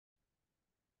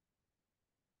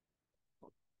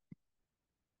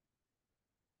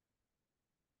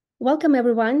Welcome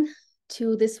everyone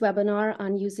to this webinar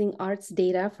on using arts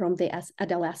data from the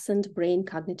Adolescent Brain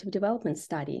Cognitive Development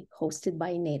Study hosted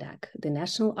by NADAC, the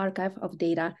National Archive of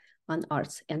Data on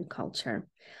Arts and Culture.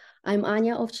 I'm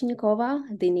Anya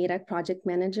Ovchinnikova, the NADAC project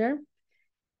manager.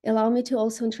 Allow me to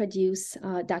also introduce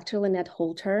Dr. Lynette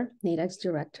Holter, NADAC's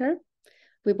director.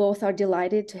 We both are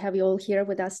delighted to have you all here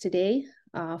with us today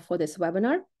for this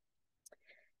webinar.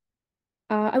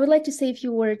 I would like to say a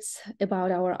few words about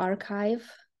our archive.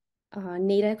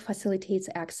 NADAC facilitates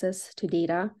access to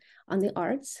data on the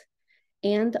arts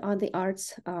and on the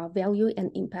arts value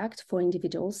and impact for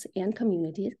individuals and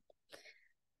communities.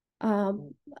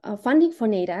 Funding for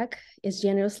NADAC is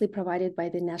generously provided by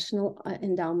the National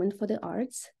Endowment for the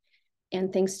Arts.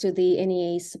 And thanks to the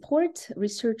NEA's support,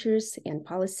 researchers and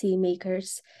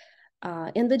policymakers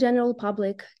and the general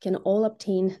public can all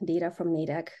obtain data from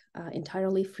NADAC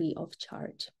entirely free of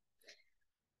charge.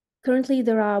 Currently,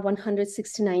 there are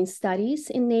 169 studies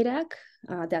in NADAC.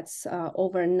 That's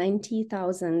over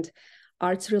 90,000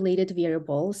 arts-related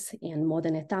variables and more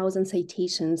than 1,000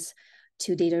 citations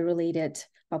to data-related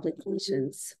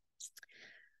publications.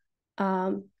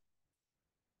 And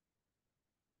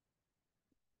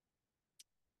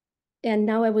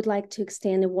now I would like to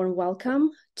extend a warm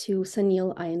welcome to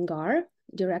Sunil Iyengar,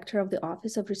 Director of the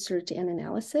Office of Research and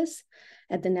Analysis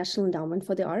at the National Endowment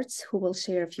for the Arts, who will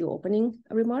share a few opening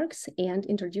remarks and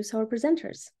introduce our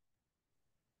presenters.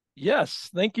 Yes,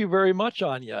 thank you very much,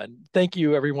 Anya. And thank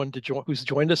you everyone who's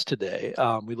joined us today.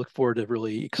 We look forward to a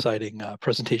really exciting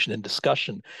presentation and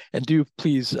discussion. And do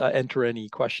please enter any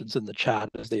questions in the chat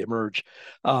as they emerge.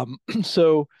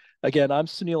 So again, I'm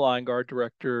Sunil Iyengar,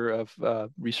 Director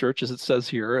of Research, as it says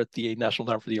here at the National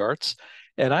Endowment for the Arts.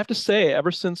 And I have to say, ever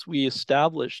since we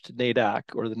established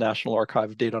NADAC, or the National Archive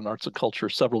of Data on Arts and Culture,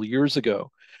 several years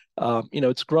ago,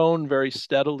 it's grown very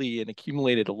steadily and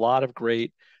accumulated a lot of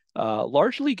great,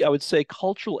 largely, I would say,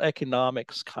 cultural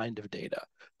economics kind of data.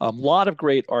 A lot of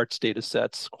great arts data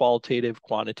sets, qualitative,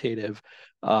 quantitative,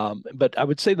 but I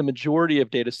would say the majority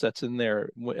of data sets in there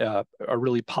are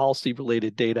really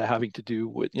policy-related data having to do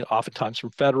with, oftentimes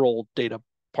from federal data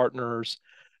partners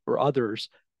or others.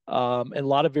 And a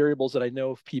lot of variables that I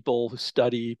know of people who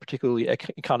study, particularly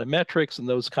econometrics and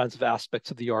those kinds of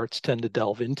aspects of the arts, tend to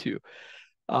delve into.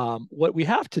 What we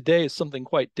have today is something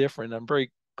quite different. I'm very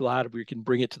glad we can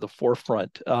bring it to the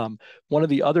forefront. One of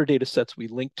the other data sets we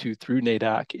link to through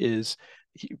NADAC is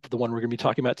the one we're going to be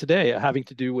talking about today, having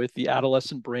to do with the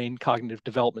Adolescent Brain Cognitive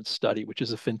Development Study, which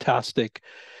is a fantastic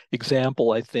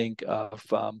example, I think, of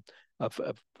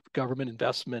government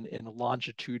investment in a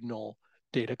longitudinal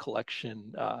data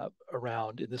collection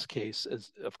around, in this case,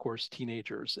 as of course,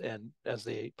 teenagers, and as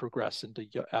they progress into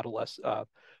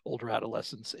older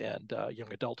adolescence and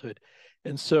young adulthood.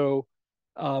 And so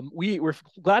we're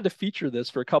glad to feature this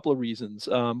for a couple of reasons.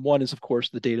 One is, of course,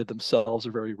 the data themselves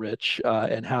are very rich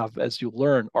and have, as you'll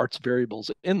learn, arts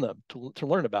variables in them to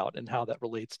learn about and how that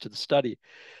relates to the study.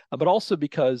 But also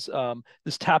because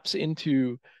this taps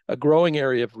into a growing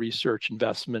area of research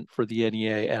investment for the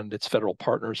NEA and its federal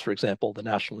partners, for example, the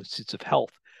National Institutes of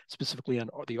Health, specifically on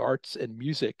the arts and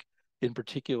music in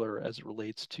particular as it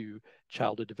relates to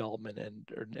childhood development and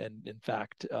in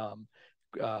fact,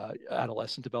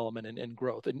 adolescent development and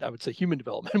growth, and I would say human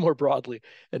development more broadly,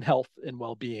 and health and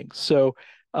well-being. So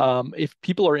if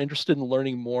people are interested in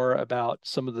learning more about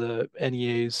some of the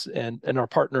NEAs and our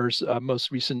partners'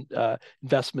 most recent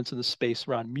investments in the space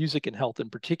around music and health in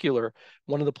particular,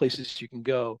 one of the places you can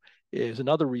go is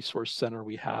another resource center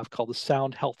we have called the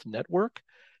Sound Health Network,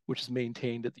 which is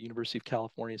maintained at the University of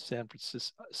California, San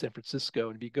Francisco.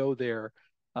 And if you go there,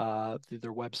 through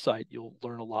their website, you'll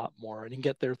learn a lot more, and you can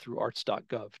get there through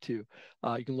arts.gov too.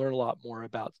 You can learn a lot more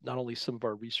about not only some of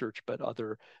our research, but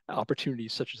other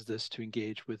opportunities such as this to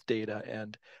engage with data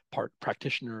and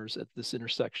practitioners at this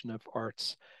intersection of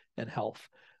arts and health.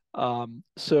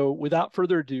 So without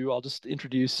further ado, I'll just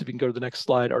introduce, if you can go to the next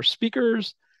slide, our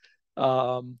speakers.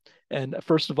 And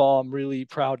first of all, I'm really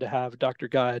proud to have Dr.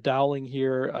 Gaia Dowling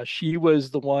here. She was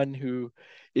the one who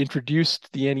introduced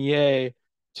the NEA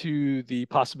to the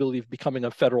possibility of becoming a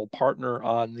federal partner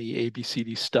on the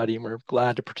ABCD study, and we're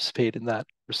glad to participate in that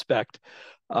respect.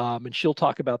 And she'll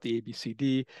talk about the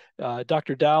ABCD.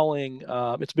 Dr. Dowling,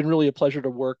 it's been really a pleasure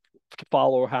to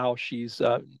follow how she's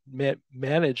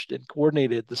managed and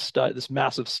coordinated this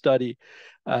massive study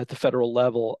at the federal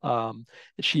level.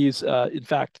 She's, in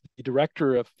fact, the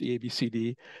director of the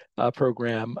ABCD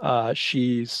program.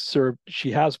 She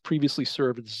has previously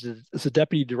served as a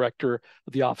deputy director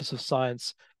of the Office of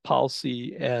Science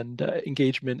Policy and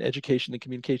Engagement, Education, and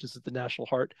Communications at the National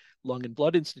Heart, Lung, and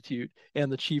Blood Institute,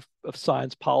 and the Chief of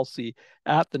Science Policy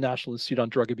at the National Institute on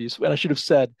Drug Abuse. And I should have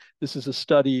said, this is a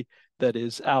study that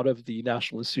is out of the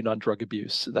National Institute on Drug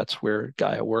Abuse. That's where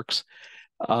Gaia works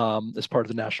as part of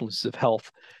the National Institute of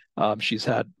Health.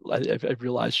 I've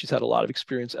realized she's had a lot of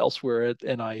experience elsewhere at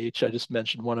NIH. I just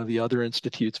mentioned one of the other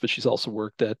institutes, but she's also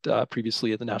worked at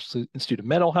previously at the National Institute of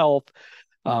Mental Health,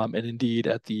 and indeed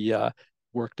at the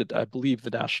worked at, I believe, the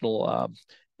National,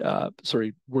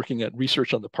 working at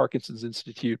research on the Parkinson's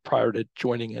Institute prior to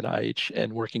joining NIH,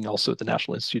 and working also at the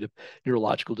National Institute of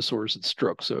Neurological Disorders and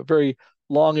Stroke. So a very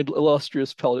long and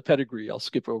illustrious pedigree. I'll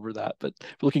skip over that, but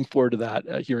looking forward to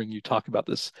that, hearing you talk about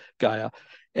this, Gaia.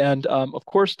 And of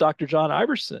course, Dr. John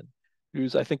Iverson,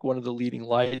 who's, I think, one of the leading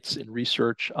lights in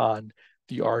research on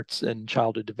the arts and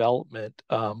childhood development.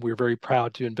 We're very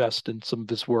proud to invest in some of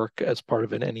his work as part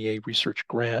of an NEA research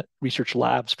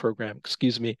labs program,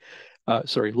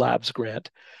 labs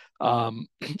grant.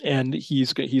 And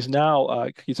he's now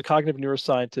he's a cognitive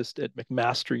neuroscientist at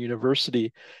McMaster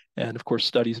University, and of course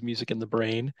studies music in the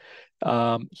brain.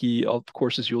 He, of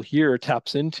course, as you'll hear,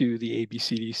 taps into the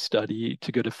ABCD study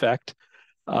to good effect.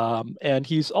 And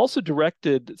he's also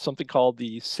directed something called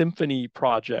the Symphony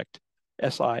Project,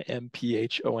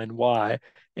 SIMPHONY,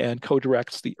 and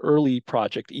co-directs the EARLY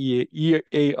Project,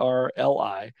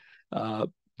 EARLI.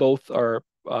 Both are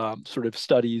sort of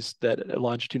studies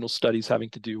longitudinal studies having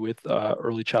to do with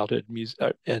early childhood music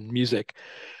and music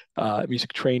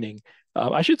training.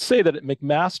 I should say that at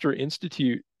McMaster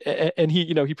Institute, and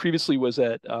he previously was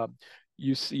at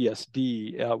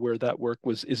UCSD, where that work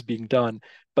is being done.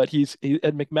 But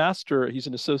at McMaster, he's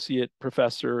an associate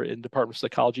professor in Department of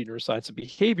Psychology, Neuroscience, and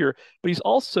Behavior, but he's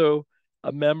also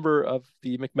a member of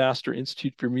the McMaster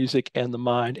Institute for Music and the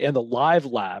Mind and the Live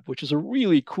Lab, which is a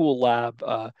really cool lab.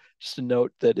 Just to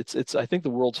note that it's I think the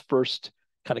world's first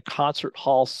kind of concert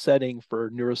hall setting for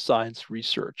neuroscience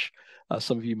research.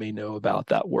 Some of you may know about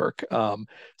that work.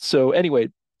 So anyway,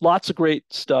 lots of great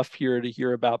stuff here to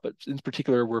hear about, but in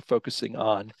particular, we're focusing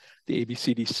on the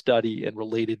ABCD study and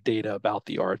related data about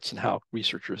the arts and how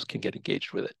researchers can get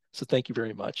engaged with it. So thank you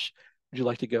very much. Would you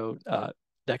like to go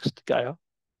next, Gaia?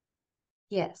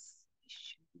 Yes.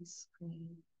 Share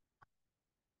screen.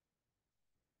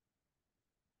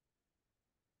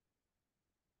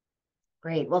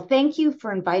 Great. Well, thank you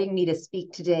for inviting me to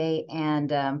speak today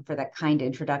and for that kind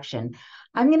introduction.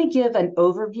 I'm going to give an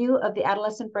overview of the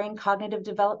Adolescent Brain Cognitive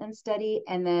Development Study,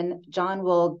 and then John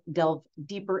will delve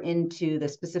deeper into the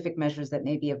specific measures that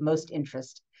may be of most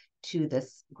interest to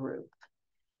this group.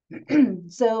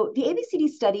 So the ABCD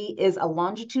study is a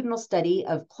longitudinal study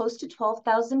of close to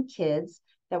 12,000 kids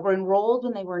that were enrolled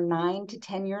when they were 9 to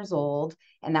 10 years old,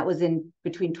 and that was in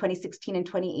between 2016 and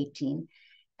 2018.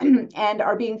 And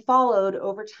are being followed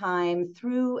over time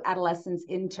through adolescence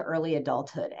into early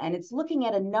adulthood. And it's looking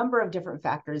at a number of different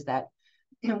factors that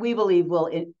we believe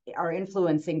are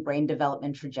influencing brain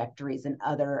development trajectories and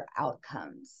other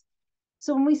outcomes.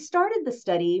 So when we started the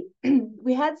study,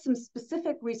 we had some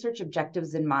specific research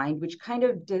objectives in mind, which kind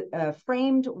of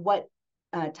framed what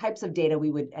types of data we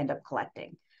would end up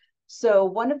collecting. So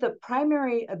one of the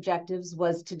primary objectives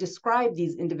was to describe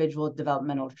these individual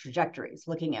developmental trajectories,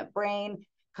 looking at brain,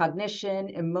 cognition,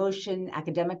 emotion,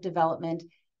 academic development,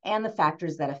 and the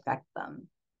factors that affect them.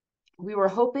 We were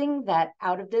hoping that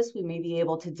out of this, we may be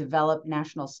able to develop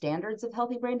national standards of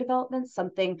healthy brain development,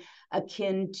 something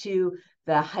akin to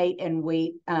the height and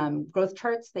weight growth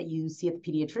charts that you see at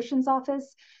the pediatrician's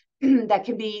office that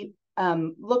can be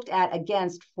looked at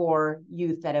against for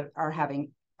youth that are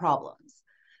having problems.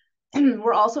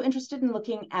 We're also interested in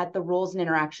looking at the roles and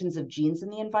interactions of genes in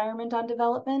the environment on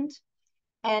development.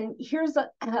 And here's a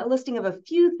listing of a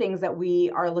few things that we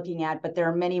are looking at, but there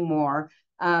are many more.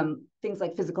 Things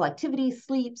like physical activity,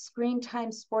 sleep, screen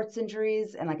time, sports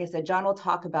injuries. And like I said, John will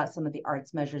talk about some of the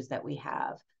arts measures that we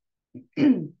have.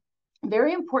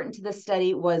 Very important to this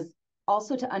study was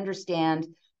also to understand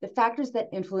the factors that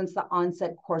influence the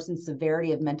onset, course, and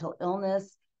severity of mental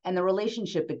illness and the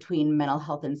relationship between mental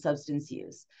health and substance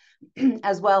use,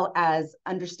 as well as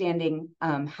understanding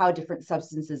how different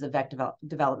substances affect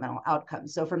developmental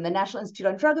outcomes. So from the National Institute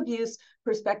on Drug Abuse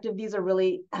perspective, these are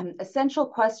really essential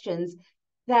questions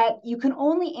that you can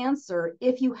only answer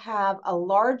if you have a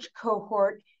large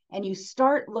cohort and you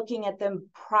start looking at them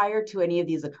prior to any of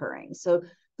these occurring. So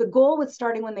the goal with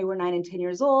starting when they were 9 and 10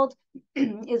 years old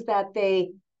is that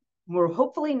they were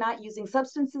hopefully not using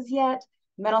substances yet.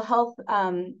 Mental health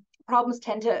problems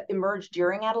tend to emerge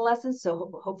during adolescence,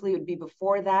 so hopefully it would be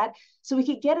before that. So we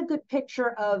could get a good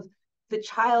picture of the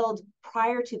child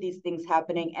prior to these things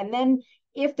happening, and then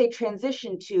if they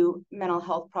transition to mental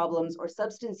health problems or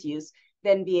substance use,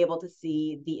 then be able to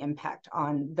see the impact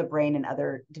on the brain and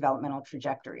other developmental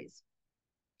trajectories.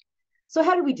 So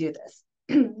how did we do this?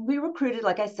 We recruited,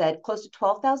 like I said, close to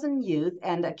 12,000 youth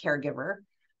and a caregiver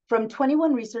from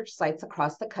 21 research sites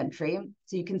across the country.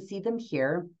 So you can see them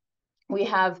here. We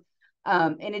have,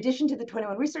 in addition to the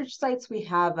 21 research sites, we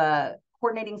have a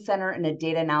coordinating center and a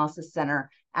data analysis center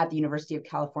at the University of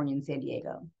California in San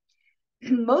Diego.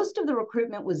 Most of the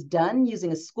recruitment was done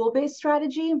using a school-based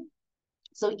strategy.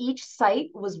 So each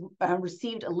site was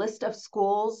received a list of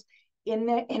schools in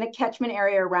a catchment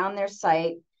area around their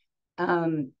site.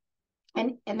 And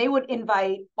they would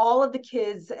invite all of the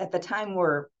kids at the time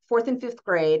were 4th and 5th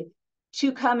grade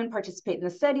to come and participate in the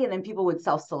study, and then people would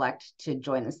self-select to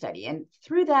join the study. And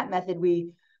through that method, we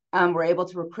were able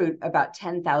to recruit about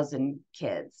 10,000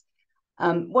 kids.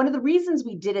 One of the reasons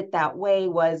we did it that way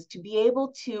was to be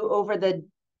able to, over the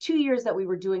 2 years that we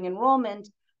were doing enrollment,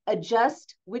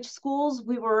 adjust which schools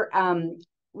we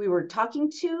were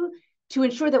talking to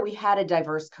ensure that we had a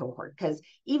diverse cohort. Because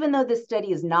even though this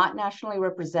study is not nationally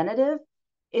representative,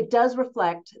 it does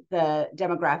reflect the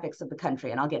demographics of the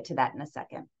country, and I'll get to that in a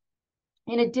second.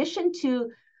 In addition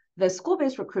to the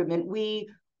school-based recruitment, we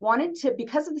wanted to,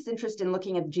 because of this interest in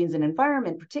looking at genes and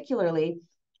environment particularly,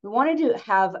 we wanted to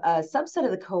have a subset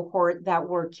of the cohort that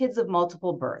were kids of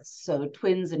multiple births, so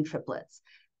twins and triplets.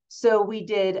 So we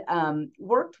did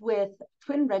worked with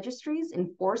twin registries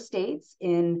in 4 states,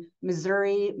 in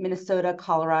Missouri, Minnesota,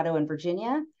 Colorado, and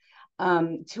Virginia,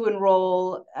 to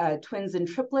enroll twins and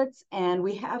triplets. And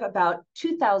we have about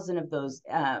 2,000 of those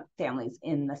families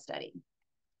in the study.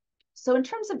 So in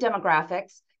terms of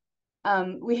demographics,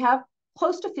 we have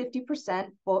close to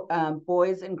 50%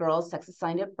 boys and girls sex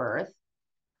assigned at birth.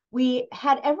 We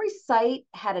had every site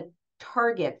had a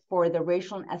target for the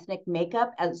racial and ethnic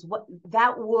makeup as what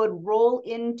that would roll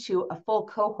into a full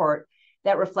cohort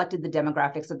that reflected the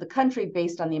demographics of the country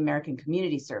based on the American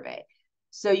Community Survey.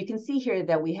 So you can see here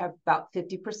that we have about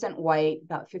 50% white,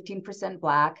 about 15%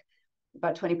 Black,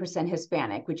 about 20%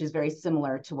 Hispanic, which is very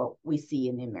similar to what we see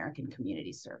in the American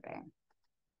Community Survey.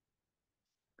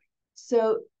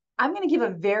 So I'm going to give a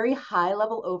very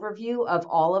high-level overview of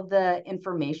all of the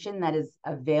information that is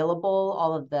available,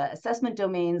 all of the assessment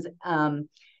domains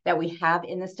that we have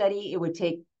in the study. It would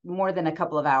take more than a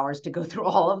couple of hours to go through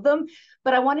all of them,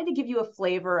 but I wanted to give you a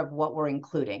flavor of what we're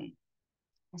including.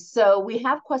 So we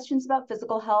have questions about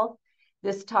physical health.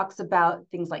 This talks about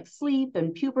things like sleep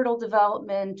and pubertal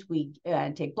development. We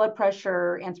take blood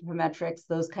pressure, anthropometrics,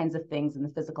 those kinds of things in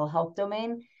the physical health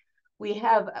domain. We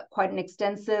have quite an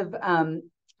extensive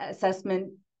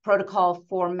assessment protocol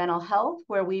for mental health,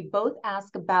 where we both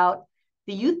ask about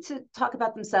the youth to talk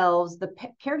about themselves, the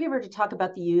caregiver to talk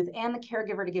about the youth, and the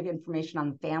caregiver to give information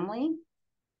on the family.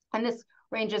 And this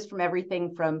ranges from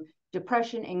everything from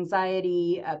depression,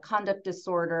 anxiety, conduct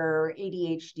disorder,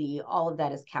 ADHD, all of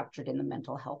that is captured in the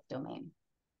mental health domain.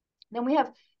 Then we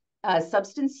have a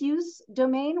substance use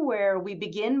domain, where we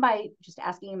begin by just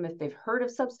asking them if they've heard of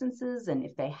substances, and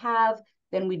if they have,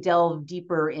 then we delve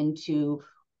deeper into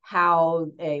how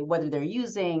whether they're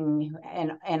using,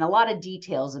 and a lot of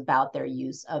details about their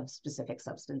use of specific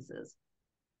substances.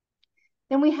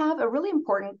 Then we have a really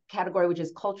important category, which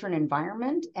is culture and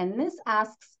environment, and this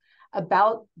asks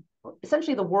about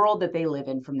essentially the world that they live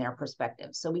in from their perspective.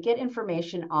 So we get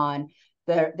information on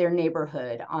their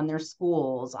neighborhood, on their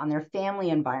schools, on their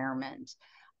family environment.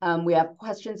 We have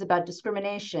questions about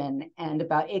discrimination and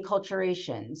about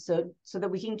acculturation, so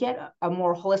that we can get a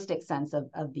more holistic sense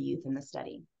of the youth in the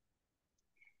study.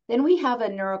 Then we have a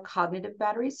neurocognitive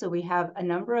battery. So we have a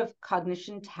number of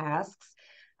cognition tasks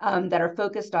that are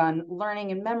focused on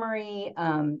learning and memory,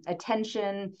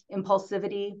 attention,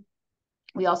 impulsivity.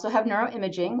 We also have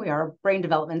neuroimaging. We are a brain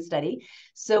development study.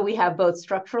 So we have both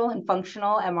structural and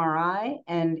functional MRI.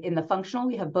 And in the functional,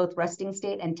 we have both resting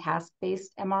state and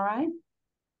task-based MRI.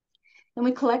 Then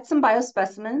we collect some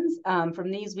biospecimens.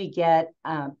 From these, we get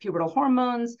pubertal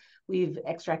hormones. We've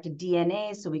extracted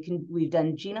DNA, so we've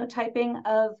done genotyping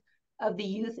of the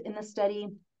youth in the study.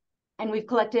 And we've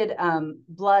collected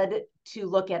blood to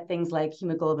look at things like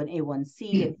hemoglobin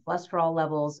A1C and cholesterol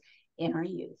levels in our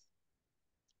youth.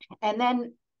 And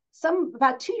then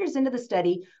about 2 years into the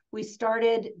study, we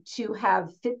started to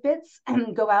have Fitbits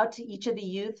go out to each of the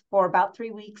youth for about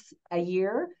 3 weeks a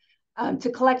year to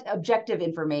collect objective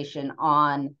information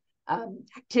on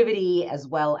activity as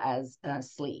well as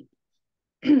sleep.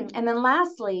 And then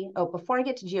lastly, before I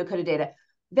get to geocoded data,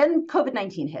 then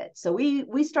COVID-19 hit. So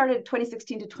we started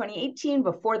 2016 to 2018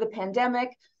 before the pandemic.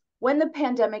 When the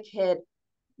pandemic hit,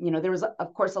 there was,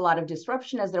 of course, a lot of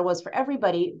disruption, as there was for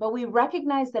everybody, but we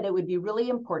recognized that it would be really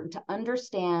important to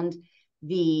understand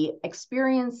the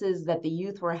experiences that the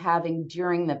youth were having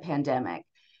during the pandemic.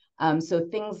 So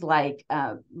things like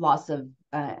loss of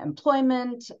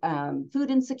employment, food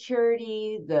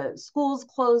insecurity, the schools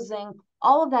closing,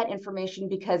 all of that information,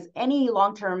 because any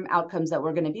long-term outcomes that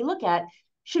we're going to be looked at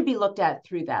should be looked at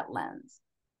through that lens.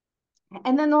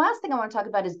 And then the last thing I want to talk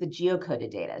about is the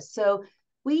geocoded data. So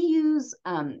we use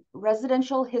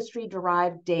residential history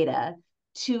derived data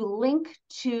to link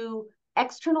to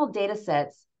external data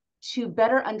sets to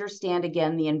better understand,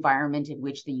 again, the environment in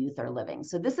which the youth are living.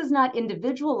 So this is not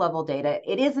individual level data.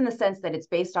 It is in the sense that it's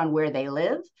based on where they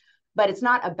live, but it's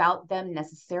not about them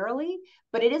necessarily,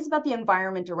 but it is about the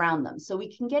environment around them. So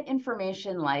we can get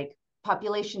information like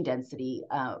population density,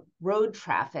 road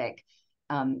traffic,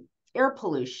 air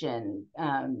pollution,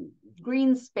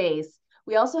 green space.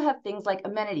 We also have things like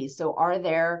amenities. So are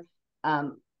there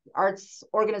arts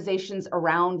organizations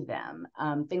around them,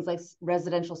 things like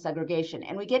residential segregation.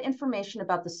 And we get information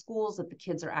about the schools that the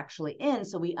kids are actually in,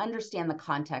 so we understand the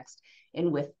context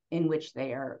in which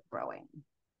they are growing.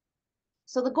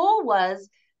 So the goal was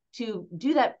to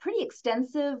do that pretty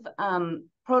extensive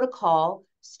protocol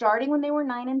starting when they were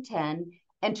 9 and 10,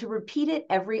 and to repeat it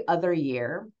every other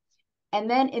year. And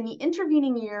then in the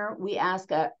intervening year, we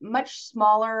ask a much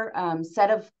smaller set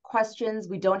of questions.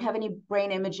 We don't have any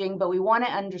brain imaging, but we want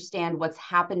to understand what's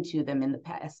happened to them in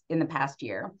the past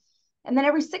year. And then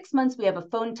every 6 months, we have a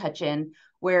phone touch-in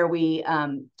where we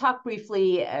talk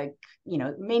briefly,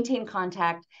 maintain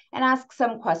contact, and ask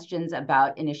some questions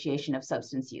about initiation of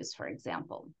substance use, for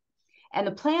example. And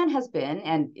the plan has been,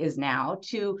 and is now,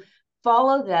 to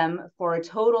follow them for a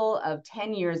total of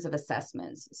 10 years of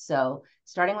assessments. So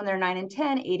starting when they're 9 and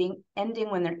 10,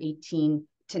 ending when they're 18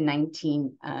 to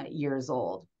 19 years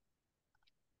old.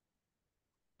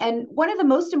 And one of the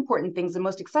most important things, the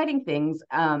most exciting things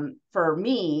for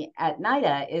me at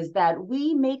NIDA is that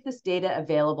we make this data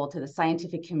available to the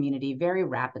scientific community very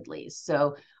rapidly.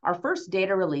 So our first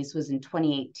data release was in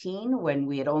 2018 when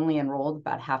we had only enrolled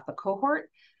about half the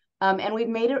cohort. And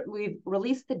we've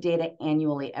released the data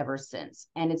annually ever since.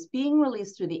 And it's being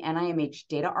released through the NIMH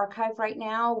Data Archive right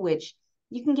now, which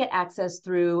you can get access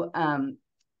through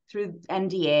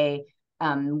NDA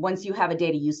once you have a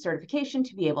data use certification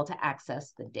to be able to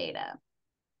access the data.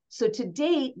 So to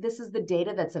date, this is the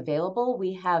data that's available.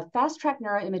 We have fast-track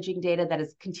neuroimaging data that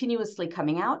is continuously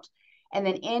coming out. And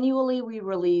then annually, we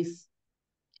release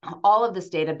all of this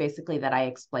data basically that I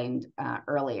explained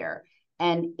earlier.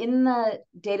 And in the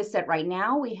data set right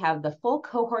now, we have the full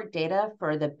cohort data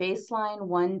for the baseline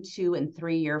 1, 2, and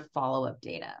 3-year follow-up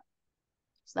data.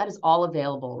 So that is all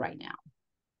available right now.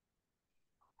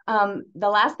 The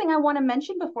last thing I want to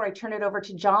mention before I turn it over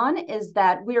to John is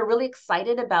that we are really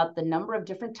excited about the number of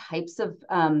different types of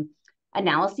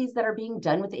analyses that are being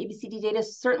done with the ABCD data,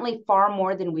 certainly far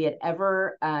more than we had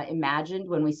ever imagined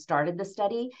when we started the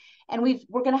study. And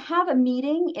we're going to have a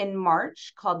meeting in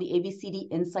March called the ABCD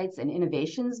Insights and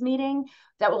Innovations meeting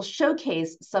that will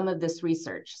showcase some of this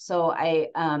research. So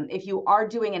if you are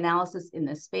doing analysis in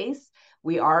this space,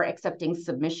 we are accepting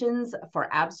submissions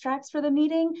for abstracts for the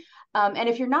meeting. And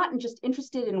if you're not just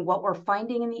interested in what we're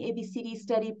finding in the ABCD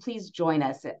study, please join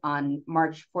us on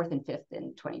March 4th and 5th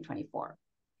in 2024.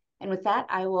 And with that,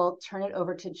 I will turn it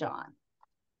over to John.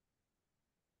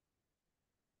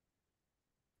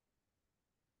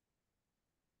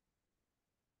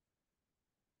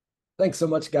 Thanks so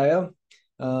much, Gaia.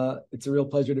 It's a real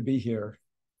pleasure to be here.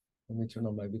 Let me turn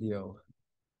on my video.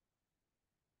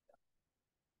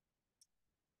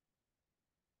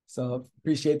 So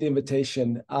appreciate the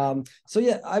invitation. So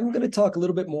yeah, I'm going to talk a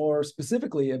little bit more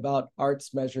specifically about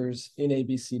arts measures in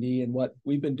ABCD and what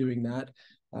we've been doing that.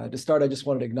 To start, I just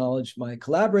wanted to acknowledge my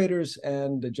collaborators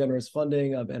and the generous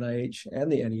funding of NIH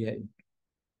and the NEA.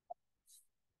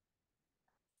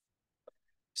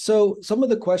 So some of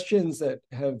the questions that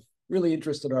have really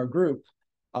interested our group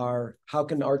are, how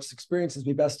can arts experiences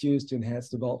be best used to enhance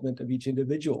development of each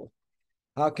individual?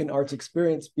 How can arts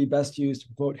experience be best used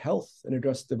to promote health and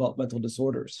address developmental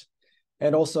disorders?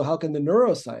 And also, how can the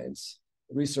neuroscience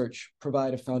research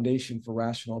provide a foundation for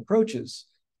rational approaches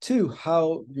to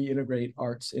how we integrate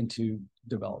arts into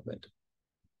development?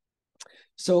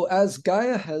 So as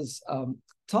Gaia has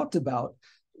talked about,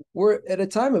 we're at a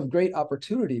time of great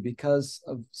opportunity because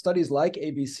of studies like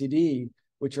ABCD,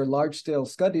 which are large-scale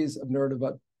studies of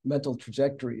neurodevelopmental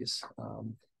trajectories.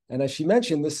 And as she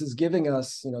mentioned, this is giving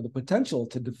us, the potential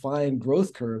to define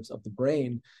growth curves of the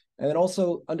brain and then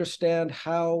also understand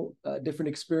how different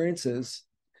experiences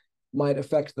might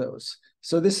affect those.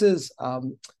 So this is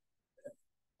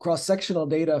cross-sectional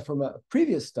data from a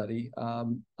previous study,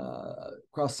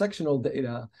 cross-sectional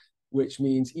data, which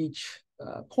means each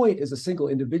point is a single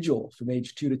individual from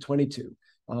age 2 to 22.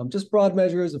 Just broad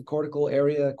measures of cortical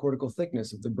area, cortical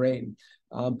thickness of the brain.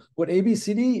 What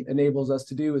ABCD enables us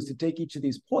to do is to take each of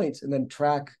these points and then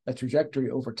track a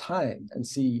trajectory over time and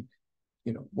see,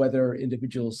 whether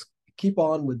individuals keep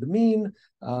on with the mean,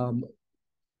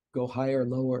 go higher,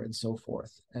 lower, and so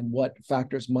forth, and what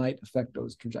factors might affect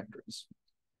those trajectories.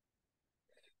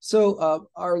 So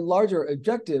our larger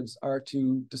objectives are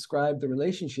to describe the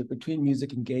relationship between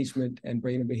music engagement and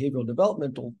brain and behavioral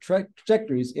developmental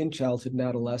trajectories in childhood and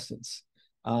adolescence.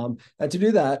 And to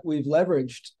do that, we've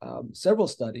leveraged several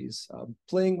studies,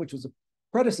 Pling, which was a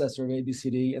predecessor of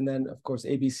ABCD, and then, of course,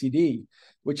 ABCD,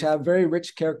 which have very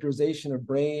rich characterization of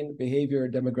brain, behavior,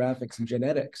 demographics, and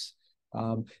genetics.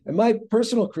 And my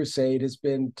personal crusade has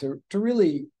been to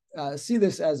really see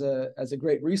this as a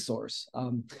great resource.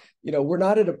 We're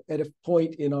not at a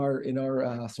point in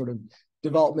our sort of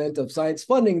development of science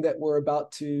funding that we're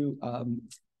about to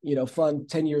fund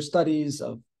 10-year studies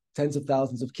of tens of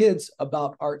thousands of kids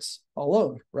about arts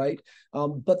alone, right?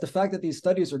 But the fact that these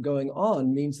studies are going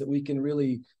on means that we can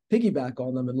really piggyback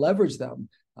on them and leverage them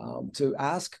to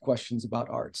ask questions about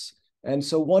arts. And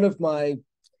so one of my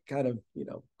kind of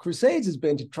crusades has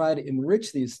been to try to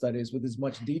enrich these studies with as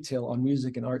much detail on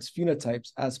music and arts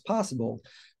phenotypes as possible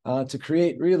to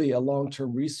create really a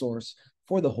long-term resource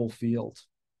for the whole field.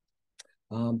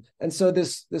 And so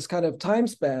this kind of time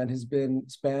span has been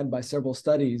spanned by several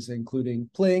studies, including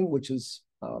Pling, which is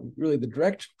really the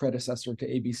direct predecessor to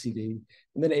ABCD,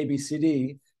 and then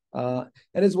ABCD, and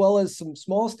as well as some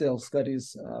small-scale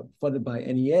studies funded by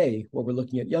NEA, where we're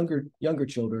looking at younger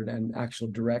children and actual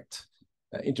direct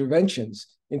interventions,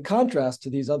 in contrast to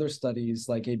these other studies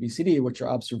like ABCD, which are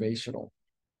observational.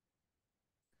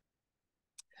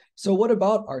 So what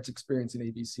about arts experience in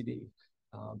ABCD?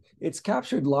 It's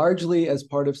captured largely as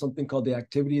part of something called the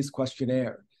Activities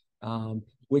Questionnaire,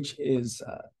 which is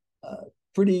a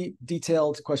pretty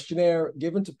detailed questionnaire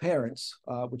given to parents,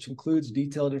 which includes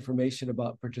detailed information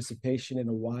about participation in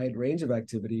a wide range of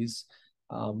activities.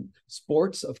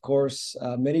 Sports, of course,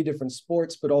 many different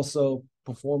sports, but also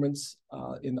performance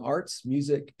in the arts,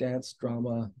 music, dance,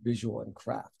 drama, visual, and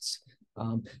crafts.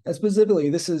 And specifically,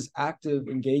 this is active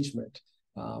engagement.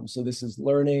 So this is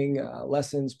learning,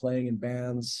 lessons, playing in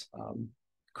bands,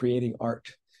 creating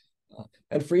art.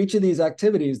 And for each of these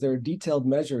activities, there are detailed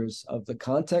measures of the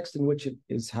context in which it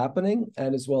is happening,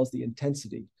 and as well as the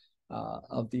intensity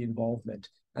of the involvement.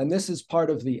 And this is part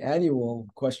of the annual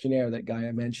questionnaire that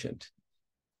Gaia mentioned.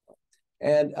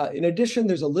 And in addition,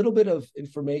 there's a little bit of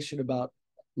information about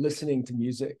listening to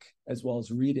music as well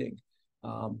as reading.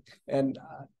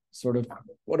 Sort of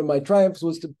one of my triumphs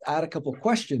was to add a couple of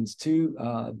questions to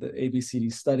the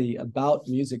ABCD study about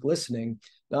music listening,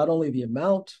 not only the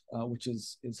amount, which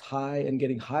is high and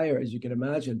getting higher, as you can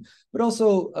imagine, but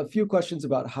also a few questions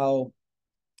about how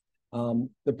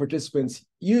the participants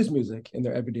use music in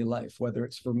their everyday life, whether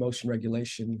it's for motion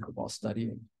regulation or while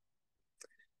studying.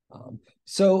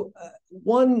 So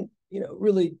one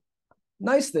really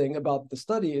nice thing about the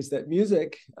study is that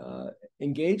music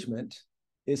engagement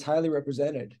is highly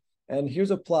represented. And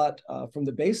here's a plot from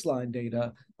the baseline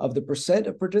data of the percent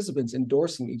of participants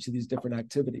endorsing each of these different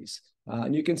activities.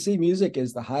 And you can see music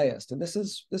is the highest. And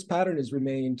this pattern has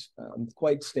remained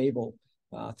quite stable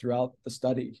throughout the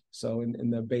study. So in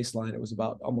the baseline, it was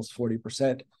about almost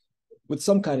 40% with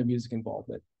some kind of music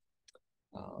involvement.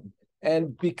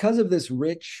 And because of this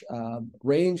rich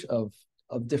range of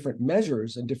different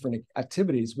measures and different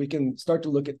activities, we can start to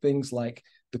look at things like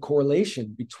the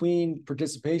correlation between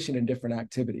participation in different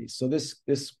activities. So this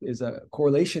is a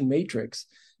correlation matrix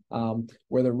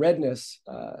where the redness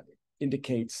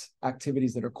indicates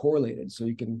activities that are correlated. So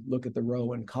you can look at the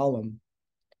row and column.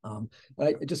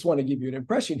 I just want to give you an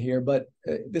impression here, but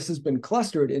this has been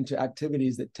clustered into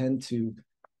activities that tend to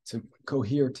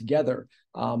cohere together.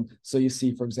 So you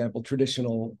see, for example,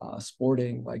 traditional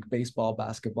sporting like baseball,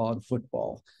 basketball, and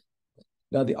football.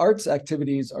 Now, the arts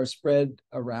activities are spread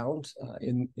around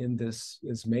in this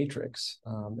matrix.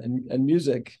 And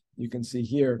music, you can see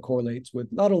here, correlates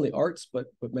with not only arts, but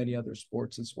many other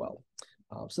sports as well.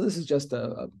 So this is just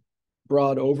a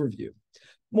broad overview.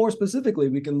 More specifically,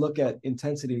 we can look at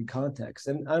intensity and context.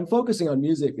 And I'm focusing on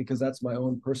music because that's my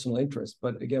own personal interest.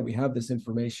 But again, we have this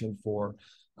information for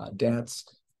dance,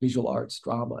 visual arts,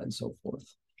 drama, and so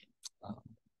forth.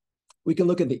 We can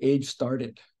look at the age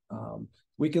started.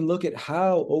 We can look at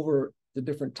how over the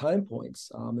different time points.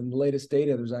 In the latest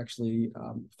data, there's actually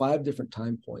 5 different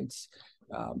time points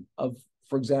of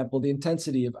For example, the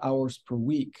intensity of hours per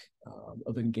week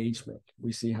of engagement.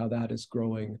 We see how that is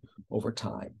growing over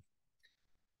time.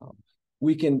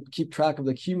 We can keep track of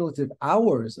the cumulative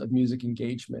hours of music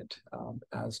engagement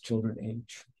as children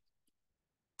age.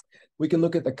 We can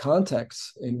look at the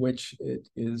context in which it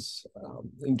is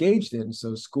engaged in,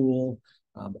 so school,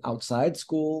 outside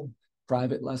school,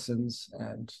 private lessons,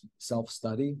 and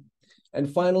self-study. And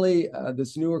finally,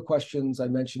 this newer questions I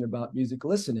mentioned about music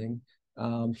listening.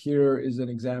 Here is an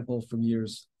example from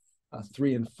years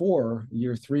 3 and 4.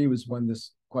 Year 3 was when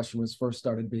this question was first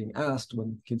started being asked,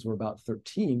 when kids were about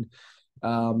 13.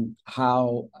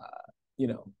 How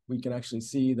we can actually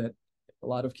see that a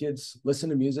lot of kids listen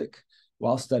to music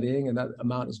while studying, and that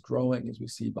amount is growing, as we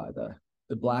see by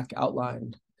the black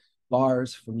outlined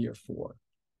bars from year 4.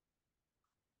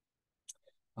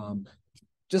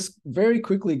 Just very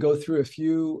quickly go through a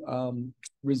few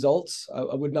results.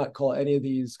 I would not call any of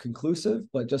these conclusive,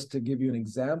 but just to give you an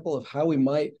example of how we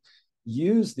might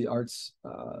use the arts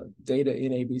data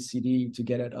in ABCD to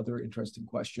get at other interesting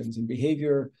questions in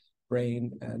behavior,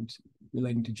 brain, and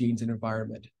relating to genes and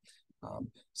environment.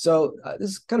 So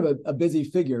this is kind of a busy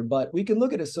figure, but we can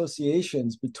look at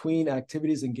associations between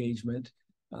activities engagement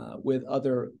with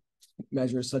other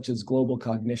measures such as global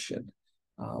cognition.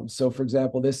 So for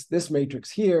example, this matrix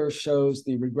here shows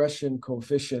the regression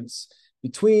coefficients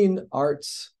between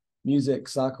arts, music,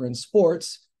 soccer, and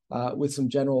sports with some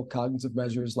general cognitive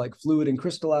measures like fluid and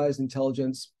crystallized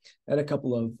intelligence and a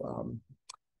couple of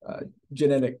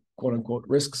genetic quote unquote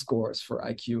risk scores for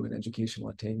IQ and educational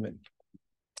attainment.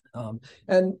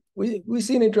 And we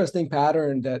see an interesting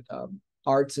pattern that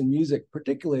arts and music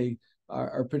particularly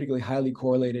are particularly highly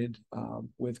correlated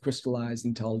with crystallized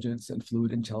intelligence and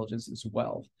fluid intelligence as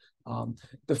well.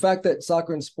 The fact that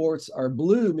soccer and sports are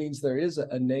blue means there is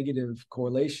a negative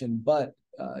correlation, but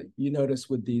you notice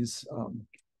with these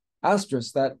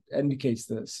asterisks, that indicates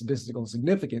the statistical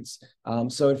significance.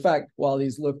 So in fact, while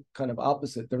these look kind of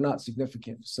opposite, they're not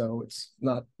significant. So it's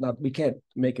not we can't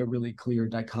make a really clear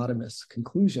dichotomous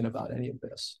conclusion about any of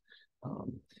this.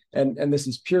 And this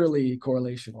is purely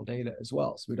correlational data as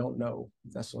well. So we don't know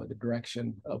necessarily the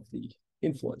direction of the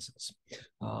influences.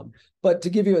 But to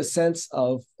give you a sense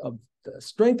of the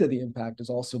strength of the impact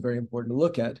is also very important to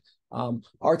look at.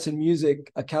 Arts and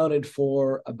music accounted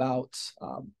for about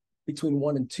between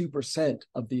 1% and 2%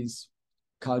 of these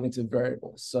cognitive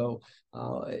variables. So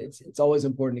it's always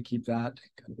important to keep that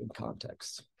kind of in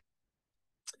context.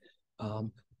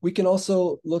 We can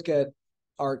also look at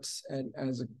arts and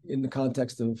in the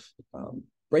context of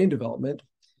brain development.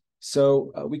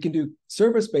 So we can do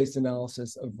service-based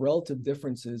analysis of relative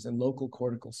differences in local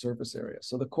cortical surface area.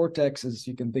 So the cortex is,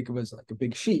 you can think of as like a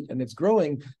big sheet, and it's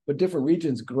growing, but different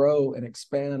regions grow and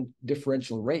expand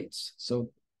differential rates. So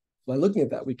by looking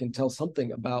at that, we can tell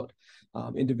something about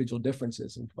individual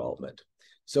differences in development.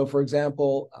 So for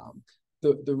example,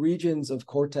 the regions of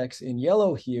cortex in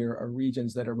yellow here are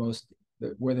regions that are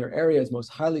where their area is most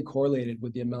highly correlated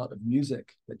with the amount of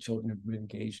music that children have been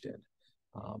engaged in.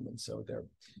 And so they're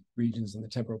regions in the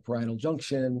temporoparietal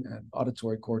junction and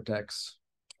auditory cortex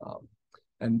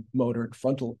and motor and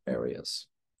frontal areas.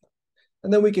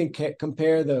 And then we can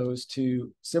compare those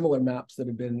to similar maps that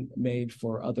have been made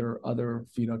for other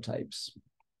phenotypes.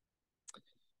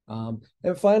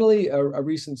 And finally, a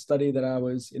recent study that I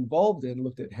was involved in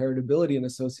looked at heritability and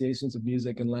associations of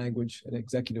music and language and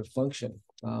executive function.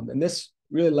 And this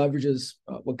really leverages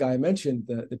what Guy mentioned,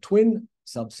 the twin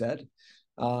subset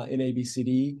in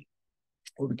ABCD,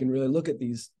 where we can really look at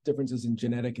these differences in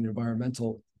genetic and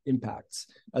environmental impacts,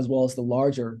 as well as the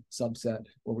larger subset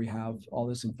where we have all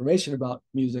this information about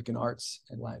music and arts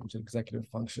and language and executive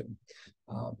function.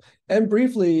 And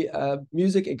briefly,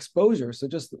 music exposure, so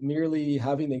just merely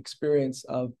having the experience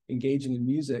of engaging in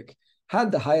music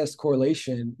had the highest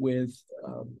correlation with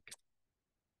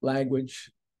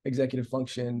language, executive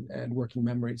function, and working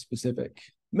memory specific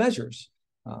measures.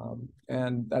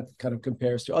 And that kind of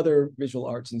compares to other visual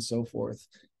arts and so forth.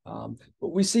 But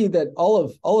we see that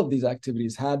all of these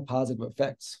activities had positive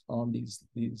effects on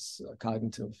these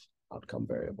cognitive outcome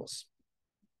variables.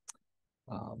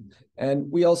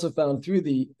 And we also found through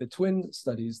the twin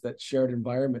studies that shared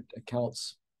environment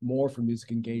accounts more for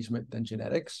music engagement than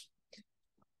genetics.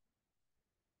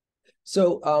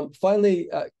 So finally,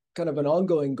 kind of an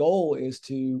ongoing goal is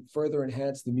to further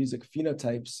enhance the music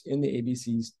phenotypes in the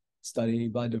ABC study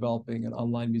by developing an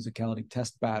online musicality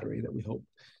test battery that we hope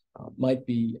might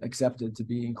be accepted to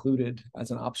be included as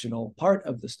an optional part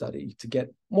of the study to get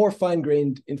more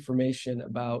fine-grained information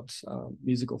about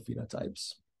musical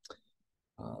phenotypes.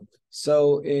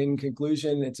 So in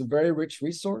conclusion, it's a very rich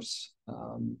resource.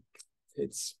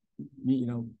 It's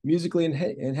musically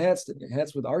enhanced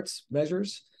with arts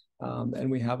measures. And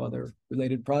we have other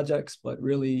related projects, but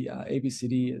really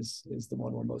ABCD is the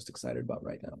one we're most excited about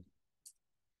right now.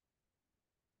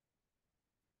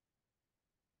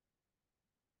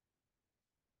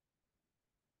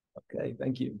 Okay,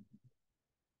 thank you.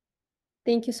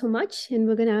 Thank you so much. And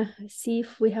we're gonna see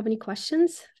if we have any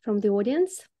questions from the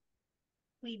audience.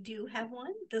 We do have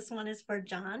one. This one is for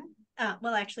John.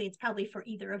 Well, actually, it's probably for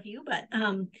either of you, but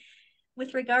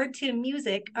with regard to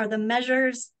music, are the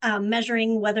measures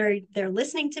measuring whether they're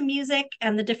listening to music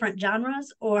and the different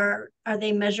genres, or are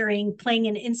they measuring playing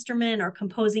an instrument or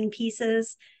composing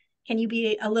pieces? Can you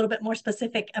be a little bit more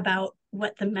specific about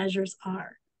what the measures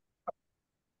are?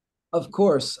 Of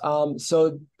course.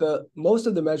 So most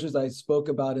of the measures I spoke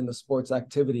about in the sports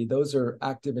activity, those are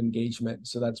active engagement.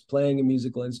 So that's playing a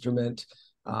musical instrument,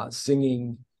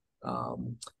 singing. I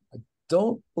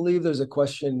don't believe there's a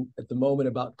question at the moment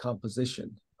about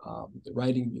composition,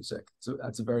 writing music. So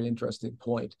that's a very interesting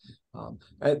point.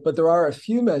 But there are a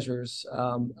few measures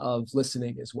of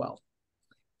listening as well.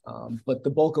 But the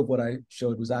bulk of what I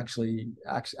showed was actually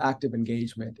active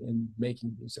engagement in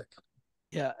making music.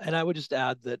 Yeah, and I would just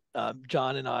add that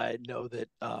John and I know that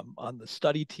on the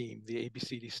study team, the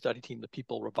ABCD study team, the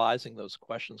people revising those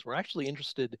questions, were actually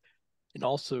interested in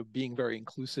also being very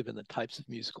inclusive in the types of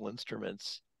musical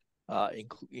instruments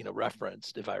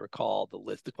referenced. If I recall,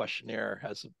 the questionnaire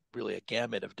has really a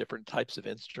gamut of different types of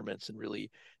instruments, and really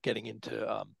getting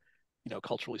into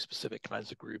culturally specific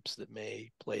kinds of groups that may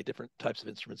play different types of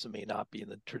instruments that may not be in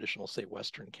the traditional, say,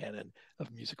 Western canon of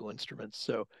musical instruments.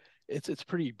 So it's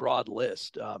pretty broad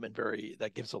list, and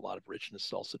that gives a lot of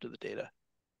richness also to the data.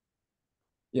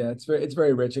 Yeah, it's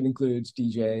very rich. It includes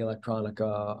DJ,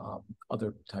 electronica,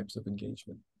 other types of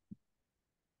engagement.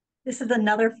 This is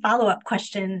another follow-up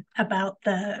question about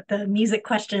the music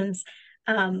questions,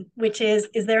 which is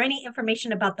there any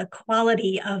information about the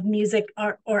quality of music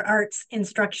or arts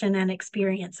instruction and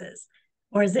experiences?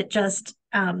 Or is it just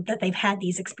that they've had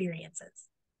these experiences?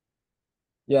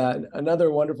 Yeah,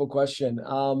 another wonderful question.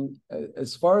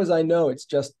 As far as I know, it's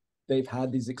just they've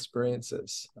had these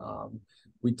experiences.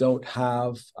 We don't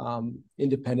have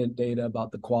independent data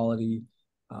about the quality,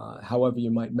 however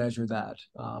you might measure that.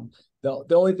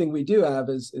 The only thing we do have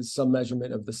is some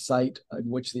measurement of the site in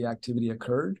which the activity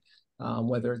occurred,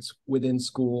 whether it's within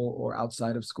school or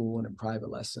outside of school and in private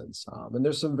lessons. And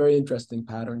there's some very interesting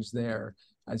patterns there,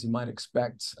 as you might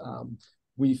expect.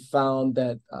 We found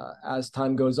that as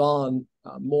time goes on,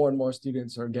 more and more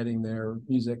students are getting their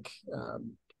music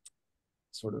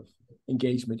sort of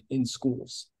engagement in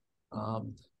schools.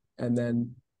 And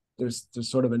then there's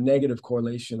sort of a negative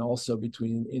correlation also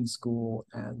between in-school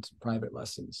and private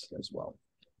lessons as well.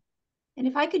 And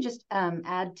if I could just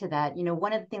add to that,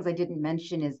 one of the things I didn't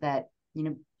mention is that,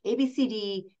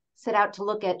 ABCD set out to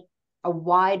look at a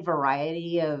wide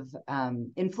variety of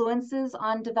influences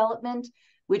on development,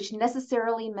 which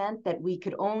necessarily meant that we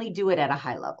could only do it at a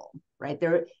high level, right?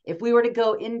 If we were to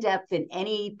go in depth in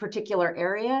any particular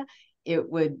area,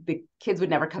 the kids would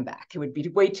never come back. It would be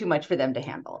way too much for them to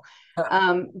handle.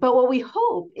 But what we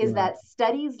hope is that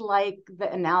studies like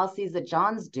the analyses that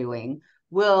John's doing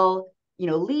will,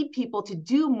 lead people to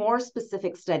do more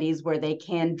specific studies where they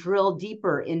can drill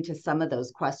deeper into some of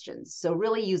those questions. So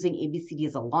really using ABCD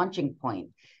as a launching point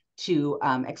to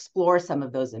explore some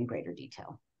of those in greater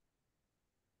detail.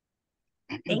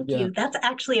 Thank you. That's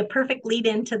actually a perfect lead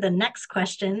into the next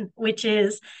question, which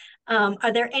is,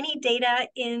 are there any data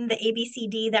in the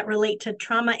ABCD that relate to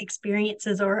trauma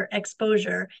experiences or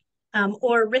exposure,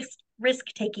 or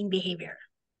risk-taking behavior?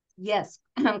 Yes,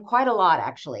 quite a lot,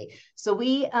 actually. So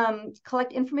we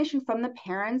collect information from the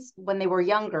parents when they were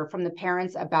younger, from the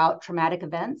parents about traumatic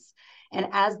events. And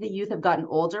as the youth have gotten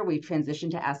older, we've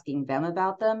transitioned to asking them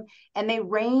about them. And they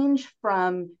range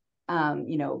from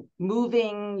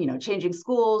moving, changing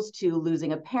schools, to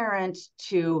losing a parent,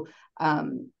 to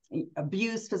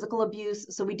abuse, physical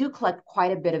abuse. So we do collect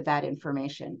quite a bit of that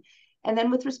information. And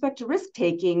then with respect to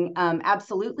risk-taking,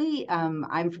 absolutely.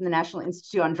 I'm from the National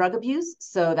Institute on Drug Abuse,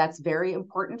 so that's very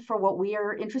important for what we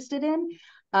are interested in.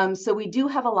 So we do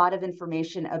have a lot of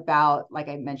information about, like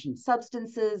I mentioned,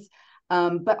 substances,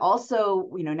 but also,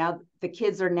 now the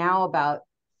kids are now about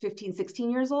 15, 16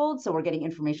 years old. So we're getting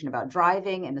information about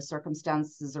driving and the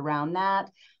circumstances around that.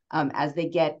 As they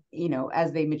get,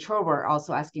 as they mature, we're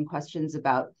also asking questions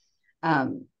about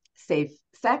safe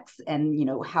sex and,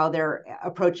 how they're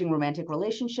approaching romantic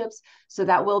relationships. So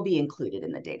that will be included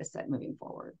in the data set moving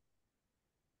forward.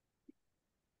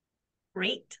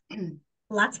 Great.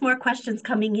 Lots more questions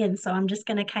coming in. So I'm just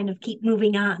going to kind of keep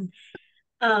moving on.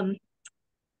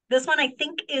 This one I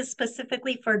think is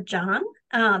specifically for John,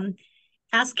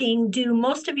 asking, do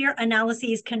most of your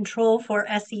analyses control for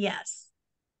SES?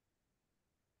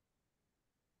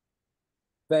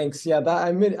 Thanks. Yeah, that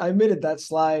I omitted that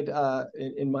slide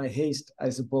in my haste, I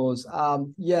suppose.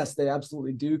 Yes, they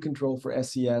absolutely do control for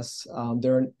SES.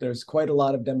 There's quite a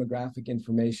lot of demographic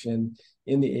information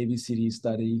in the ABCD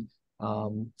study.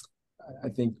 I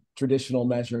think traditional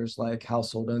measures like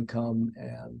household income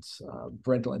and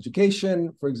parental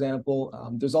education, for example.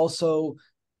 There's also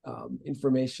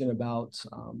information about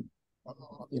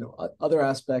other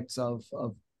aspects of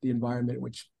the environment in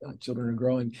which children are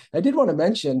growing. I did want to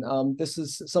mention, this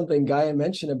is something Gaia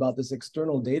mentioned about this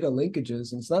external data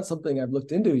linkages, and it's not something I've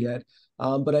looked into yet,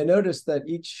 but I noticed that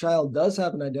each child does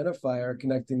have an identifier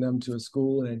connecting them to a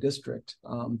school and a district.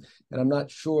 And I'm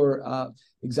not sure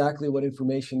exactly what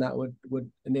information that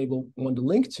would enable one to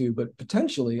link to, but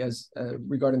potentially, as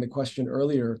regarding the question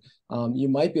earlier, you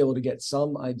might be able to get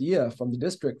some idea from the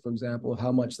district, for example, of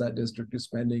how much that district is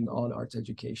spending on arts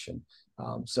education.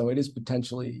 So it is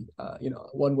potentially,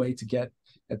 one way to get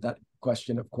at that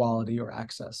question of quality or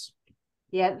access.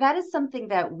 Yeah, that is something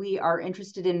that we are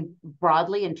interested in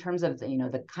broadly in terms of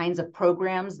the kinds of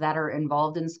programs that are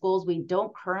involved in schools. We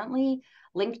don't currently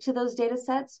link to those data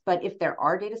sets, but if there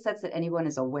are data sets that anyone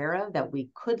is aware of that we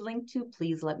could link to,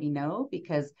 please let me know,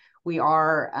 because we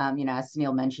are, as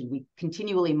Sunil mentioned, we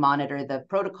continually monitor the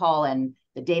protocol and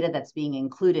the data that's being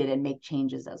included and make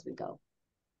changes as we go.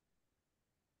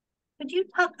 Could you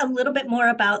talk a little bit more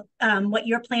about what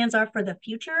your plans are for the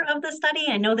future of the study?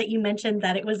 I know that you mentioned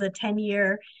that it was a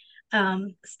 10-year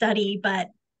study, but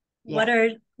yeah.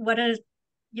 What are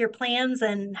your plans,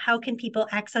 and how can people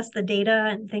access the data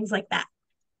and things like that?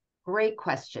 Great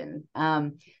question.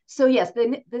 So yes,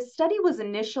 the study was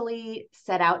initially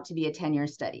set out to be a 10-year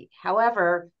study.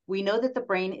 However, we know that the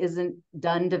brain isn't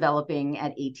done developing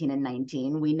at 18 and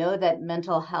 19. We know that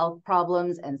mental health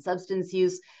problems and substance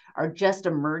use are just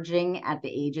emerging at the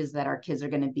ages that our kids are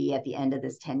going to be at the end of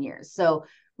this 10 years. So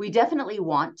we definitely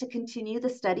want to continue the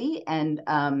study and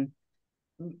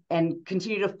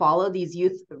continue to follow these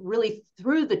youth really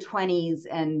through the 20s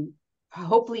and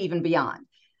hopefully even beyond.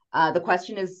 The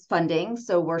question is funding.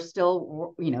 So we're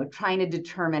still, trying to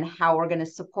determine how we're going to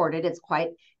support it.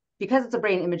 Because it's a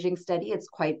brain imaging study, it's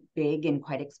quite big and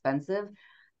quite expensive.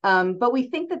 But we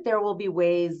think that there will be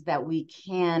ways that we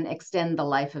can extend the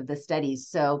life of the study.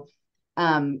 So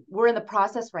we're in the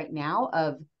process right now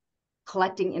of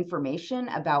collecting information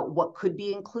about what could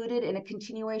be included in a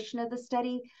continuation of the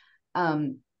study,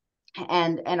 and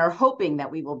are hoping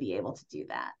that we will be able to do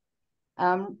that.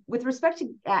 With respect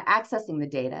to accessing the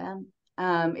data,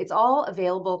 it's all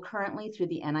available currently through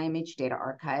the NIMH Data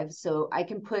Archive. So I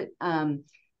can put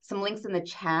some links in the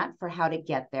chat for how to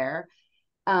get there.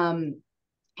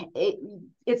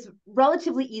 It's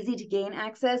relatively easy to gain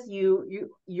access.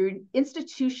 Your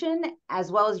institution,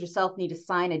 as well as yourself, need to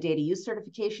sign a data use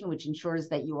certification, which ensures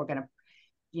that you are going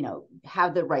to,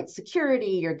 have the right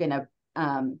security. You're going to,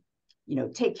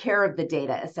 take care of the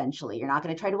data. Essentially, you're not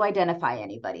going to try to identify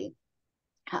anybody.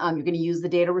 You're going to use the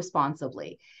data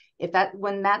responsibly.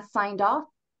 When that's signed off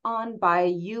on by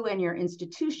you and your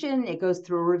institution, it goes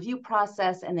through a review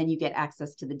process, and then you get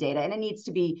access to the data, and it needs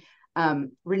to be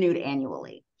renewed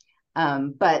annually.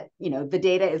 But the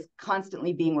data is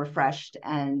constantly being refreshed,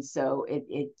 and so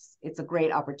it's a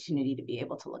great opportunity to be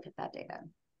able to look at that data.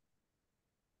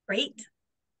 Great.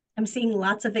 I'm seeing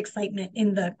lots of excitement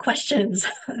in the questions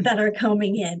that are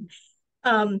coming in.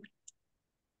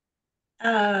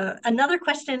 Another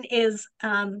question is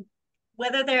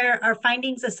whether there are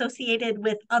findings associated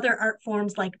with other art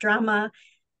forms like drama,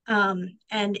 and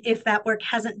if that work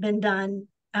hasn't been done.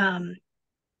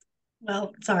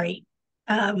 Well, sorry,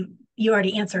 you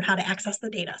already answered how to access the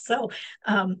data, so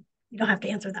you don't have to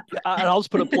answer that part. And I'll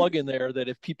just put a plug in there that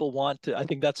if people want to, I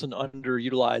think that's an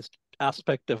underutilized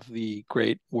aspect of the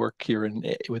great work here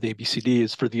with ABCD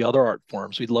is for the other art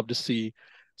forms. We'd love to see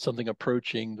something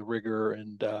approaching the rigor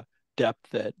and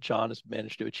depth that John has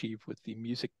managed to achieve with the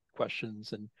music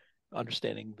questions and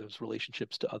understanding those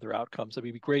relationships to other outcomes. I mean,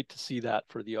 it'd be great to see that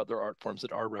for the other art forms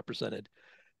that are represented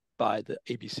by the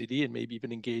ABCD, and maybe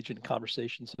even engage in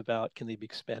conversations about, can they be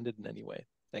expanded in any way?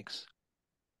 Thanks.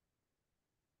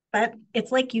 But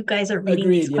it's like you guys are reading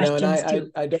these questions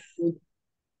too. I don't.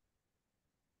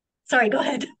 Sorry, go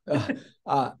ahead.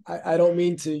 I don't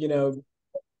mean to,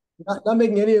 not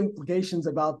making any implications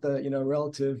about the,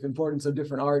 relative importance of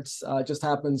different arts. Just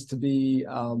happens to be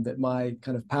that my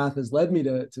kind of path has led me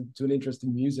to an interest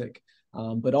in music.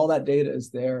 But all that data is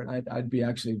there, and I'd be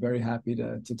actually very happy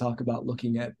to talk about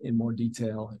looking at in more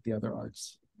detail at the other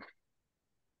arts.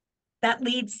 That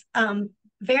leads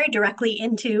very directly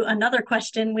into another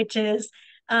question, which is,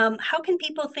 how can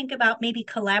people think about maybe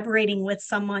collaborating with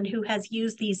someone who has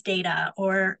used these data,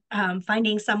 or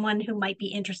finding someone who might be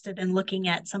interested in looking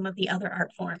at some of the other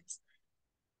art forms?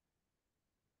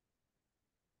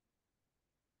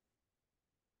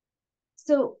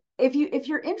 So if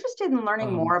you're interested in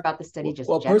learning more about the study, just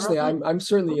well, generally, personally, I'm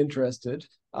certainly interested,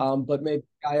 but maybe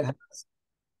I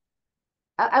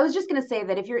was just going to say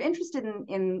that if you're interested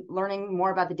in learning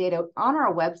more about the data, on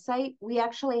our website, we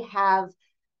actually have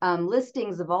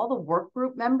listings of all the work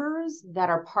group members that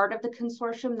are part of the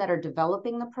consortium that are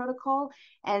developing the protocol.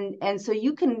 And so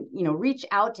you can, reach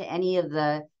out to any of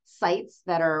the sites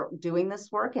that are doing this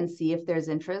work and see if there's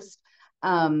interest.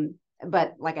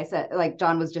 But like I said, like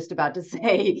John was just about to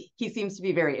say, he seems to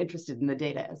be very interested in the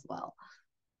data as well.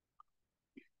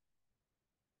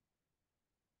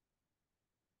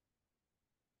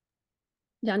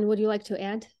 John, would you like to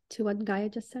add to what Gaia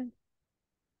just said?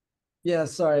 Yeah,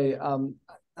 sorry.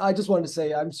 I just wanted to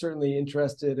say I'm certainly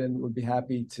interested and would be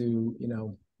happy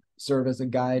to, serve as a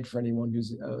guide for anyone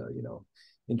who's,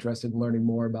 interested in learning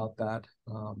more about that.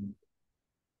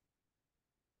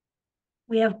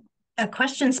 We have a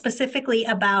question specifically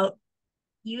about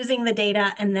using the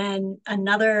data, and then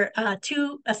another a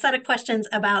set of questions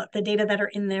about the data that are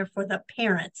in there for the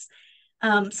parents.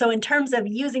 So in terms of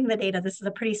using the data, this is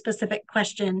a pretty specific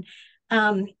question.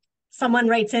 Someone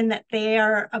writes in that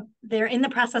they're in the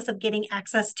process of getting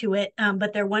access to it,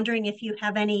 but they're wondering if you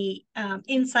have any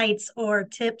insights or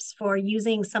tips for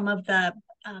using some of the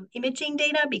imaging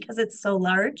data because it's so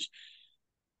large.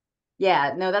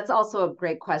 Yeah, no, that's also a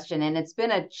great question. And it's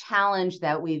been a challenge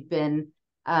that we've been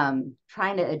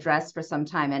trying to address for some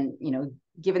time. And,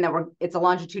 given that it's a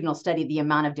longitudinal study, the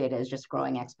amount of data is just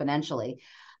growing exponentially.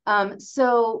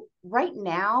 So right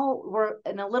now we're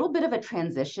in a little bit of a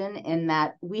transition in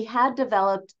that we had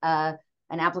developed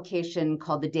an application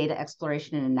called the Data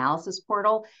Exploration and Analysis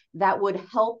Portal that would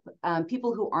help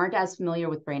people who aren't as familiar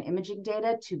with brain imaging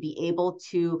data to be able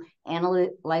to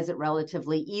analyze it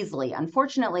relatively easily.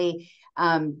 Unfortunately,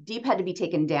 DEEP had to be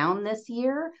taken down this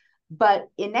year, but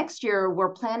in next year,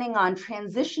 we're planning on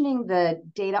transitioning the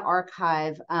data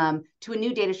archive to a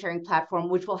new data sharing platform,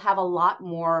 which will have a lot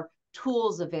more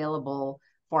tools available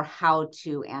for how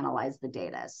to analyze the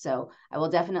data. So I will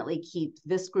definitely keep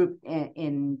this group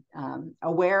in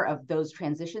aware of those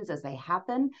transitions as they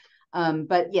happen.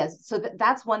 But yes, so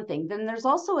that's one thing. Then there's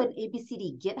also an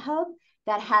ABCD GitHub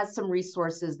that has some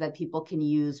resources that people can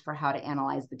use for how to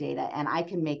analyze the data. And I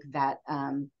can make that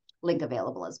link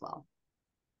available as well.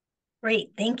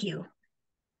 Great, thank you.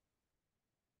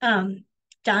 John,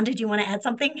 did you want to add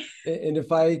something? And if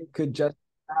I could just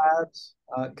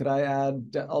add, could I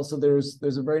add also there's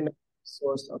a very nice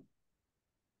source of,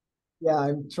 yeah,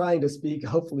 I'm trying to speak,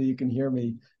 hopefully you can hear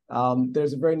me.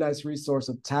 There's a very nice resource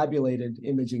of tabulated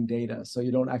imaging data. So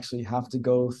you don't actually have to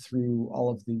go through all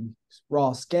of the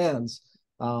raw scans.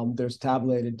 There's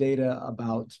tabulated data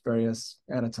about various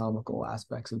anatomical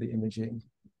aspects of the imaging.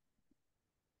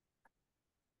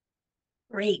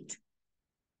 Great.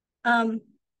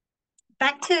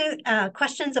 Back to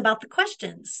questions about the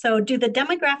questions. So do the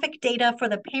demographic data for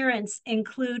the parents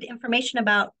include information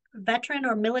about veteran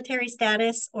or military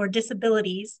status or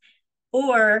disabilities,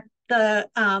 or the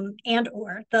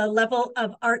or the level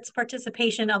of arts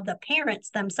participation of the parents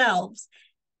themselves,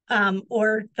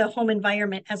 or the home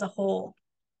environment as a whole?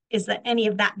 Is that any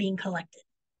of that being collected?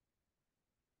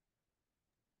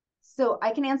 So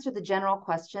I can answer the general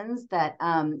questions that,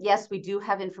 yes, we do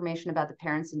have information about the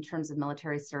parents in terms of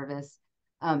military service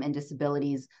and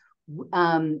disabilities.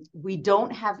 We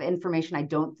don't have information, I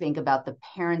don't think, about the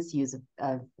parents' use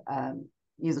of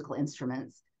musical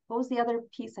instruments. What was the other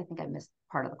piece? I think I missed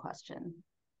part of the question.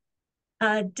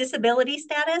 Disability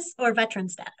status or veteran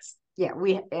status? Yeah,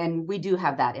 we do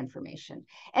have that information.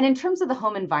 And in terms of the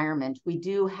home environment, we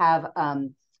do have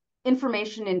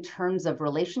information in terms of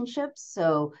relationships.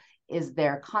 So is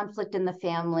there conflict in the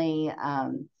family?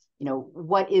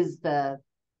 What is the,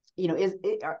 do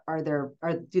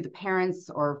the parents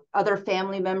or other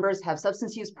family members have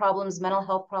substance use problems, mental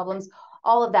health problems?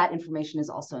 All of that information is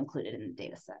also included in the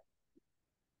data set.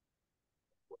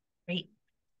 Great.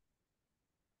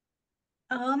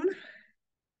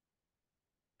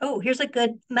 Oh, here's a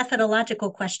good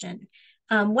methodological question.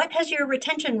 What has your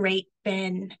retention rate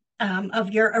been of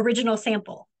your original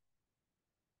sample?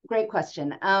 Great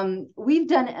question. We've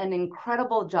done an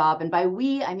incredible job, and by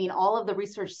we, I mean all of the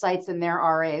research sites and their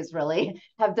RAs really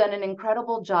have done an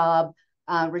incredible job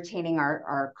retaining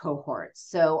our cohorts.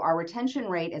 So our retention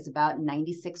rate is about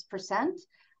 96%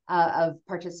 of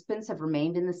participants have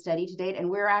remained in the study to date, and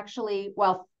we're actually,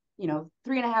 well,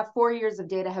 3.5, 4 years of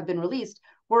data have been released.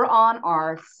 We're on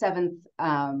our 7th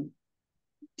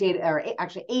data, or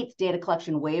actually 8th data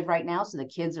collection wave right now. So the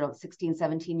kids are 16,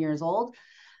 17 years old.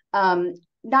 And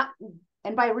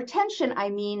by retention, I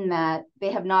mean that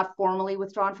they have not formally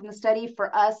withdrawn from the study.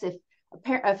 For us, if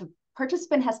a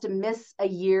participant has to miss a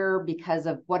year because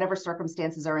of whatever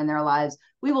circumstances are in their lives,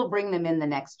 we will bring them in the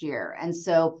next year. And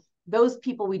so those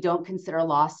people we don't consider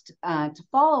lost to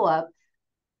follow up.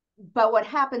 But what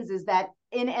happens is that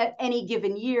in any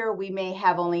given year, we may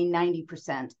have only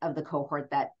 90% of the cohort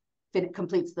that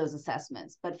completes those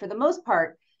assessments. But for the most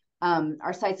part,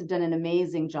 our sites have done an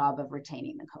amazing job of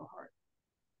retaining the cohort.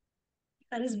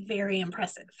 That is very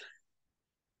impressive.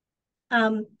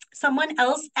 Someone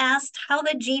else asked how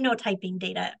the genotyping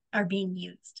data are being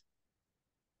used.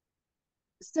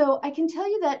 So I can tell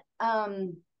you that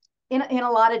in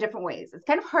a lot of different ways. It's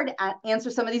kind of hard to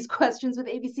answer some of these questions with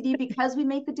ABCD because we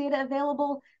make the data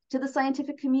available to the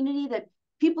scientific community, that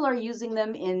people are using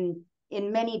them in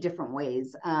many different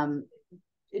ways.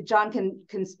 John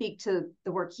can speak to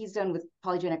the work he's done with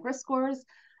polygenic risk scores,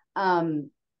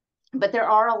 but there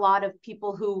are a lot of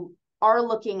people who are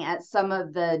looking at some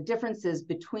of the differences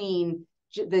between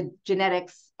the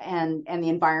genetics and the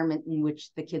environment in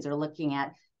which the kids are living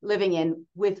in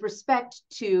with respect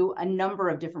to a number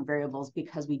of different variables,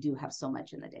 because we do have so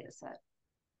much in the data set.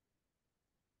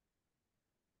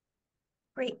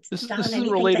 Great. This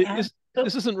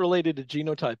isn't related to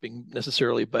genotyping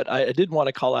necessarily, but I did want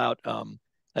to call out,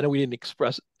 I know we didn't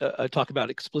talk about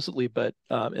it explicitly, but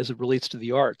as it relates to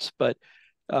the arts, but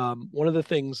one of the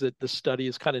things that the study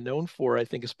is kind of known for, I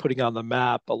think, is putting on the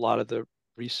map a lot of the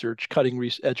research,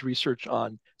 edge research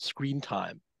on screen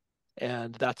time.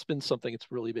 And that's been something that's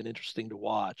really been interesting to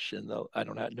watch. And though I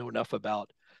don't know enough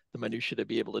about the minutiae to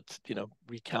be able to,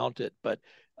 recount it, but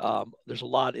there's a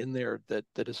lot in there that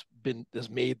has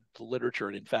made the literature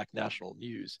and in fact national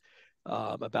news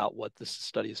about what this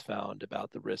study has found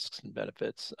about the risks and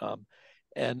benefits.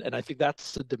 And I think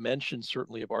that's a dimension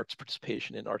certainly of arts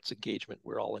participation and arts engagement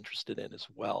we're all interested in as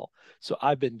well. So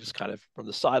I've been just kind of from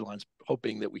the sidelines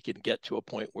hoping that we can get to a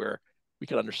point where we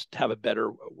can have a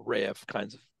better array of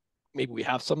kinds of, maybe we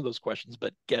have some of those questions,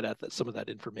 but get at some of that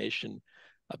information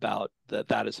about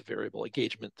that as a variable,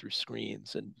 engagement through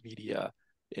screens and media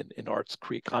in arts,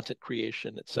 content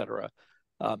creation, et cetera.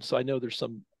 So I know there's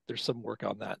some work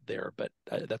on that there, but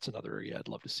that's another area I'd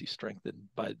love to see strengthened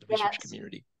by the research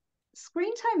community.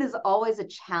 Screen time is always a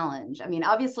challenge. I mean,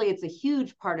 obviously it's a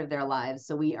huge part of their lives.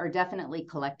 So we are definitely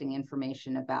collecting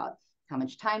information about how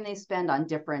much time they spend on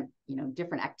different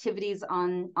activities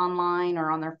online or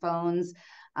on their phones,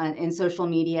 in social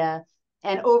media.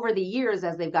 And over the years,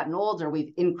 as they've gotten older,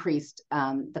 we've increased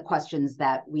the questions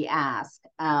that we ask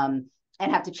and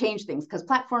have to change things because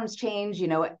platforms change,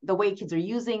 the way kids are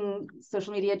using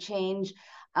social media change.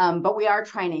 But we are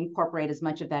trying to incorporate as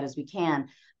much of that as we can.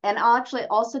 And I'll actually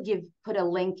also put a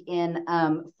link in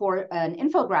for an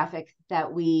infographic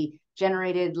that we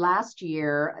generated last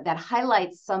year that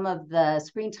highlights some of the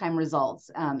screen time results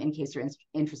in case you're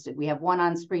interested. We have one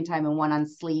on screen time and one on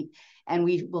sleep, and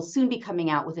we will soon be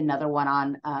coming out with another one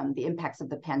on the impacts of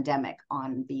the pandemic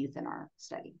on the youth in our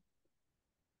study.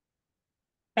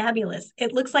 Fabulous.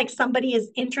 It looks like somebody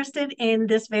is interested in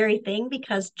this very thing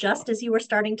because just as you were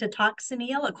starting to talk,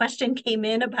 Sunil, a question came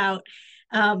in about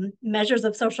measures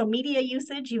of social media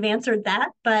usage. You've answered that,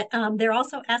 but they're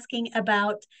also asking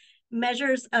about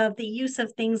measures of the use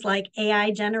of things like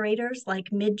AI generators like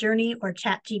Midjourney or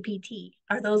ChatGPT.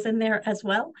 Are those in there as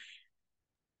well?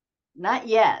 Not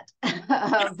yet,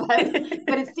 but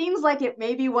it seems like it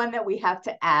may be one that we have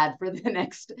to add for the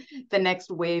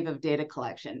next wave of data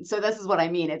collection. So this is what I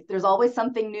mean. There's always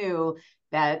something new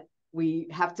that we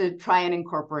have to try and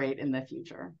incorporate in the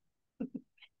future.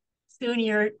 Soon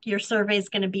your survey is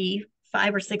going to be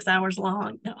 5 or 6 hours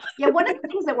long. No. Yeah, one of the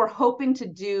things that we're hoping to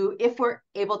do, if we're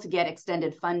able to get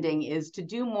extended funding, is to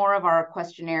do more of our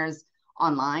questionnaires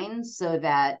online so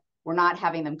that we're not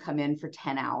having them come in for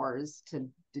 10 hours to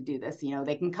do this.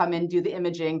 They can come in, do the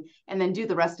imaging, and then do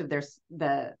the rest of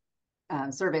the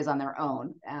surveys on their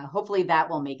own. Hopefully that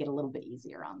will make it a little bit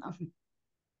easier on them.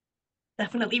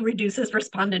 Definitely reduces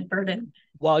respondent burden.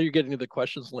 While you're getting to the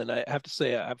questions, Lynn, I have to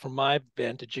say, from my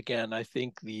vantage again, I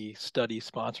think the study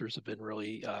sponsors have been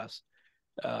really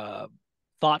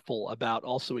thoughtful about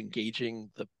also engaging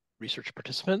the research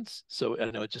participants. So I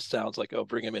know it just sounds like, oh,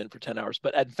 bring them in for 10 hours.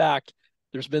 But in fact,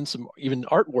 there's been some even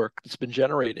artwork that's been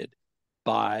generated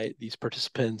by these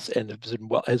participants and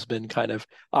has been kind of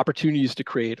opportunities to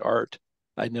create art.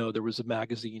 I know there was a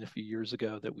magazine a few years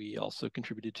ago that we also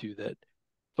contributed to that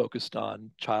focused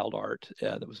on child art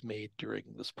that was made during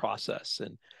this process,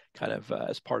 and kind of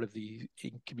as part of the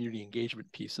community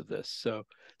engagement piece of this. So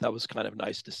that was kind of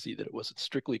nice to see that it wasn't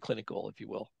strictly clinical, if you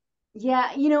will.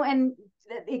 Yeah, you know, and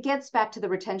it gets back to the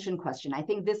retention question. I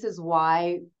think this is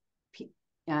why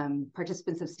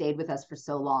participants have stayed with us for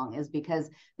so long, is because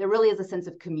there really is a sense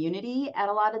of community at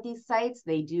a lot of these sites.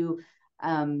 They do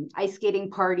ice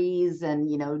skating parties and,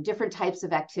 you know, different types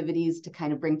of activities to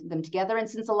kind of bring them together. And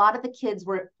since a lot of the kids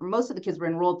most of the kids were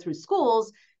enrolled through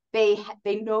schools, they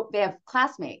have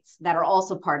classmates that are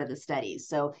also part of the studies.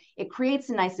 So it creates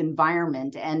a nice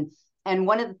environment. And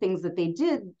one of the things that they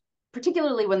did,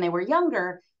 particularly when they were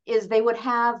younger, is they would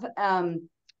have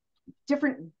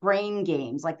different brain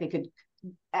games. Like they could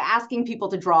asking people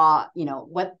to draw, you know,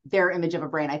 what their image of a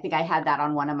brain. I think I had that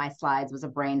on one of my slides, was a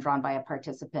brain drawn by a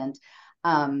participant.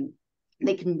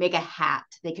 They can make a hat,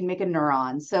 they can make a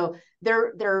neuron. So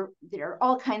there are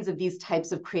all kinds of these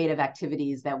types of creative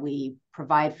activities that we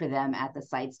provide for them at the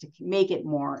sites to make it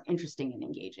more interesting and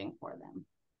engaging for them.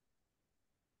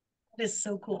 That is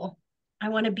so cool. I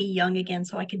want to be young again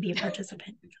so I could be a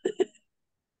participant.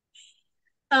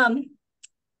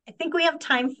 I think we have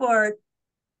time for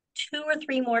 2 or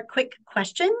 3 more quick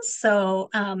questions. So,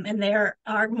 and there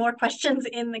are more questions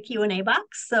in the Q&A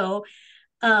box. So,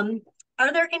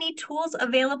 are there any tools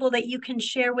available that you can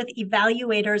share with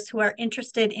evaluators who are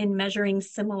interested in measuring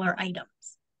similar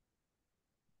items?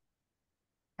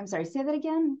 I'm sorry, say that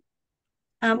again.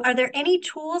 Are there any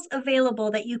tools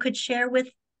available that you could share with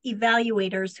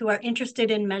evaluators who are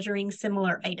interested in measuring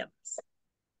similar items?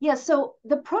 Yeah, so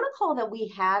the protocol that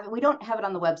we have, we don't have it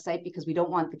on the website because we don't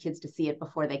want the kids to see it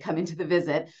before they come into the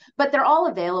visit, but they're all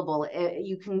available.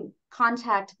 You can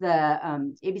contact the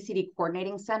ABCD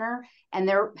Coordinating Center, and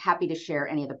they're happy to share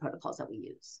any of the protocols that we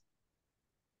use.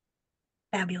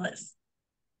 Fabulous.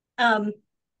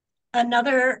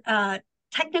 Another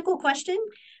technical question.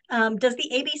 Does the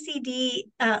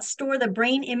ABCD store the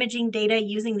brain imaging data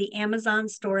using the Amazon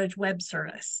Storage Web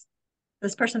Service?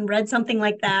 This person read something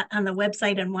like that on the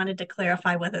website and wanted to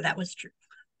clarify whether that was true.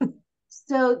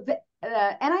 So the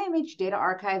NIMH Data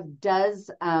Archive does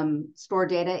store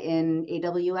data in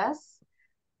AWS.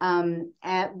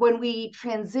 When we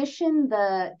transition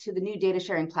to the new data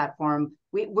sharing platform,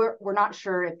 we're not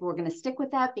sure if we're going to stick with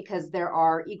that, because there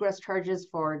are egress charges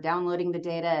for downloading the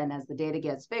data, and as the data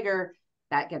gets bigger,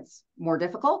 that gets more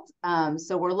difficult.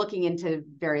 So we're looking into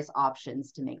various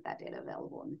options to make that data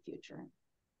available in the future.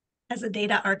 As a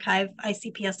data archive,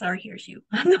 ICPSR hears you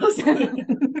on those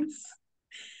things.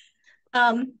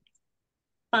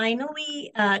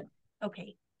 Finally,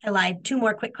 okay, I lied. 2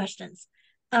 more quick questions.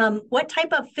 What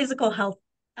type of physical health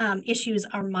issues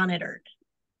are monitored?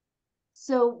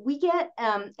 So we get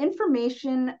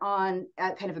information on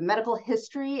kind of a medical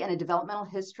history and a developmental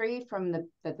history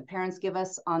that the parents give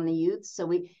us on the youth. So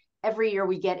every year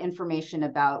we get information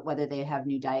about whether they have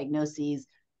new diagnoses,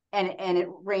 and it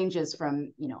ranges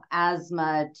from, you know,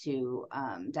 asthma to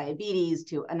diabetes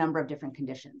to a number of different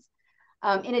conditions.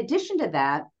 In addition to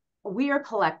that, we are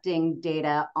collecting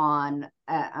data on,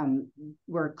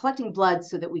 we're collecting blood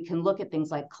so that we can look at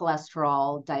things like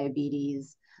cholesterol,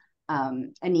 diabetes,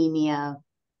 anemia,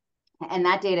 and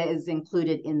that data is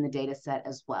included in the data set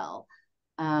as well.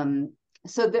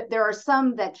 So there are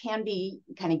some that can be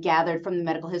kind of gathered from the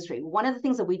medical history. One of the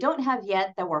things that we don't have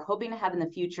yet that we're hoping to have in the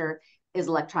future is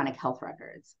electronic health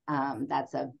records.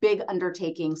 That's a big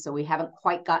undertaking, so we haven't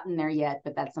quite gotten there yet,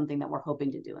 but that's something that we're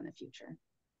hoping to do in the future.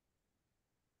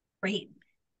 Great.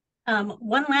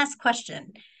 One last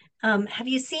question. Have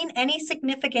you seen any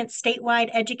significant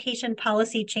statewide education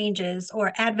policy changes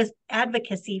or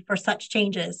advocacy for such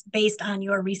changes based on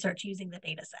your research using the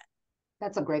data set?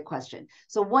 That's a great question.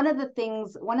 So one of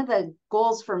the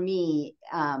goals for me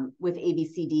with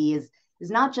ABCD is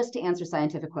not just to answer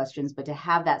scientific questions, but to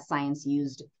have that science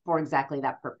used for exactly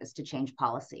that purpose, to change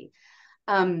policy.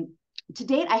 To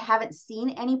date, I haven't seen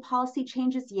any policy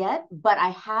changes yet, but I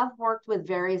have worked with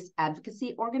various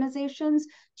advocacy organizations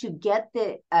to get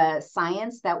the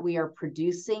science that we are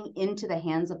producing into the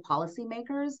hands of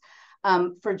policymakers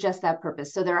for just that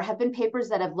purpose. So there have been papers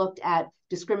that have looked at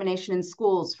discrimination in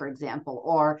schools, for example,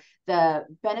 or the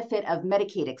benefit of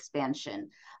Medicaid expansion.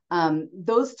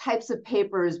 Those types of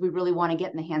papers we really want to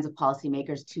get in the hands of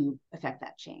policymakers to affect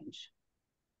that change.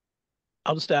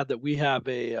 I'll just add that we have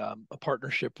a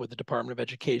partnership with the Department of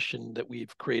Education that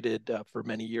we've created for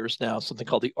many years now, something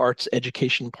called the Arts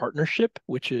Education Partnership,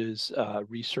 which is a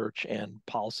research and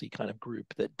policy kind of group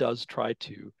that does try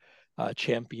to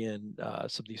champion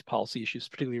some of these policy issues,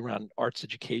 particularly around arts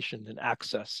education and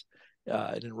access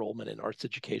and enrollment in arts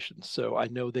education. So I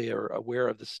know they are aware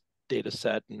of this data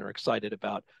set and are excited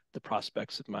about the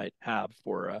prospects it might have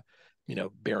for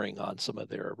bearing on some of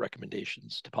their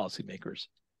recommendations to policymakers.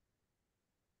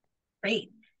 Great.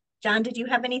 John, did you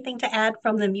have anything to add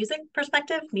from the music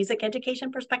perspective, music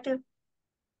education perspective?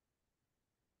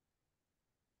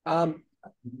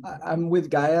 I'm with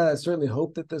Gaia. I certainly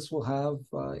hope that this will have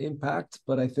impact,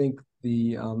 but I think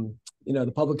the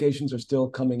publications are still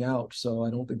coming out, so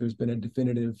I don't think there's been a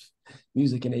definitive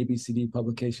music and ABCD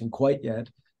publication quite yet.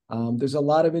 There's a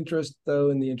lot of interest,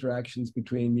 though, in the interactions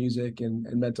between music and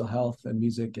mental health and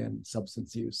music and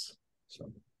substance use.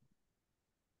 So.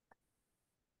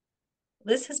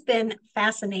 This has been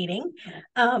fascinating.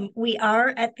 We are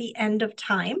at the end of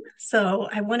time, so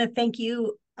I want to thank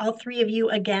you, all three of you,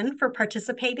 again for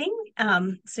participating,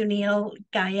 Sunil,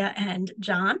 Gaia, and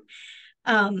John.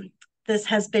 This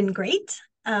has been great.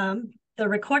 The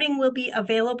recording will be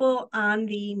available on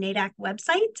the NADAC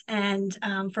website, and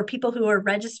for people who are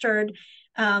registered,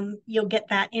 you'll get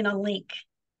that in a link.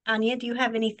 Anya, do you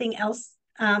have anything else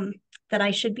that I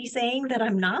should be saying that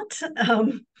I'm not,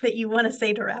 that you want to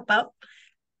say to wrap up?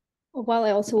 Well,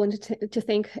 I also wanted to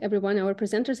thank everyone, our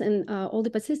presenters, and all the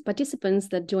participants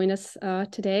that joined us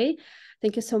today.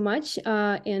 Thank you so much.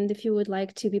 And if you would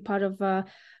like to be part of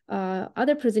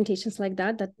other presentations like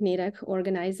that NADAC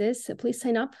organizes, please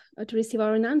sign up to receive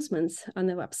our announcements on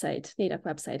the website, NADAC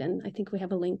website. And I think we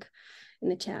have a link in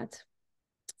the chat.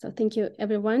 So thank you,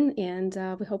 everyone. And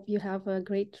we hope you have a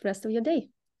great rest of your day.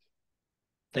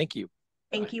 Thank you.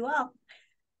 Thank you all.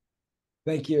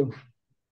 Thank you.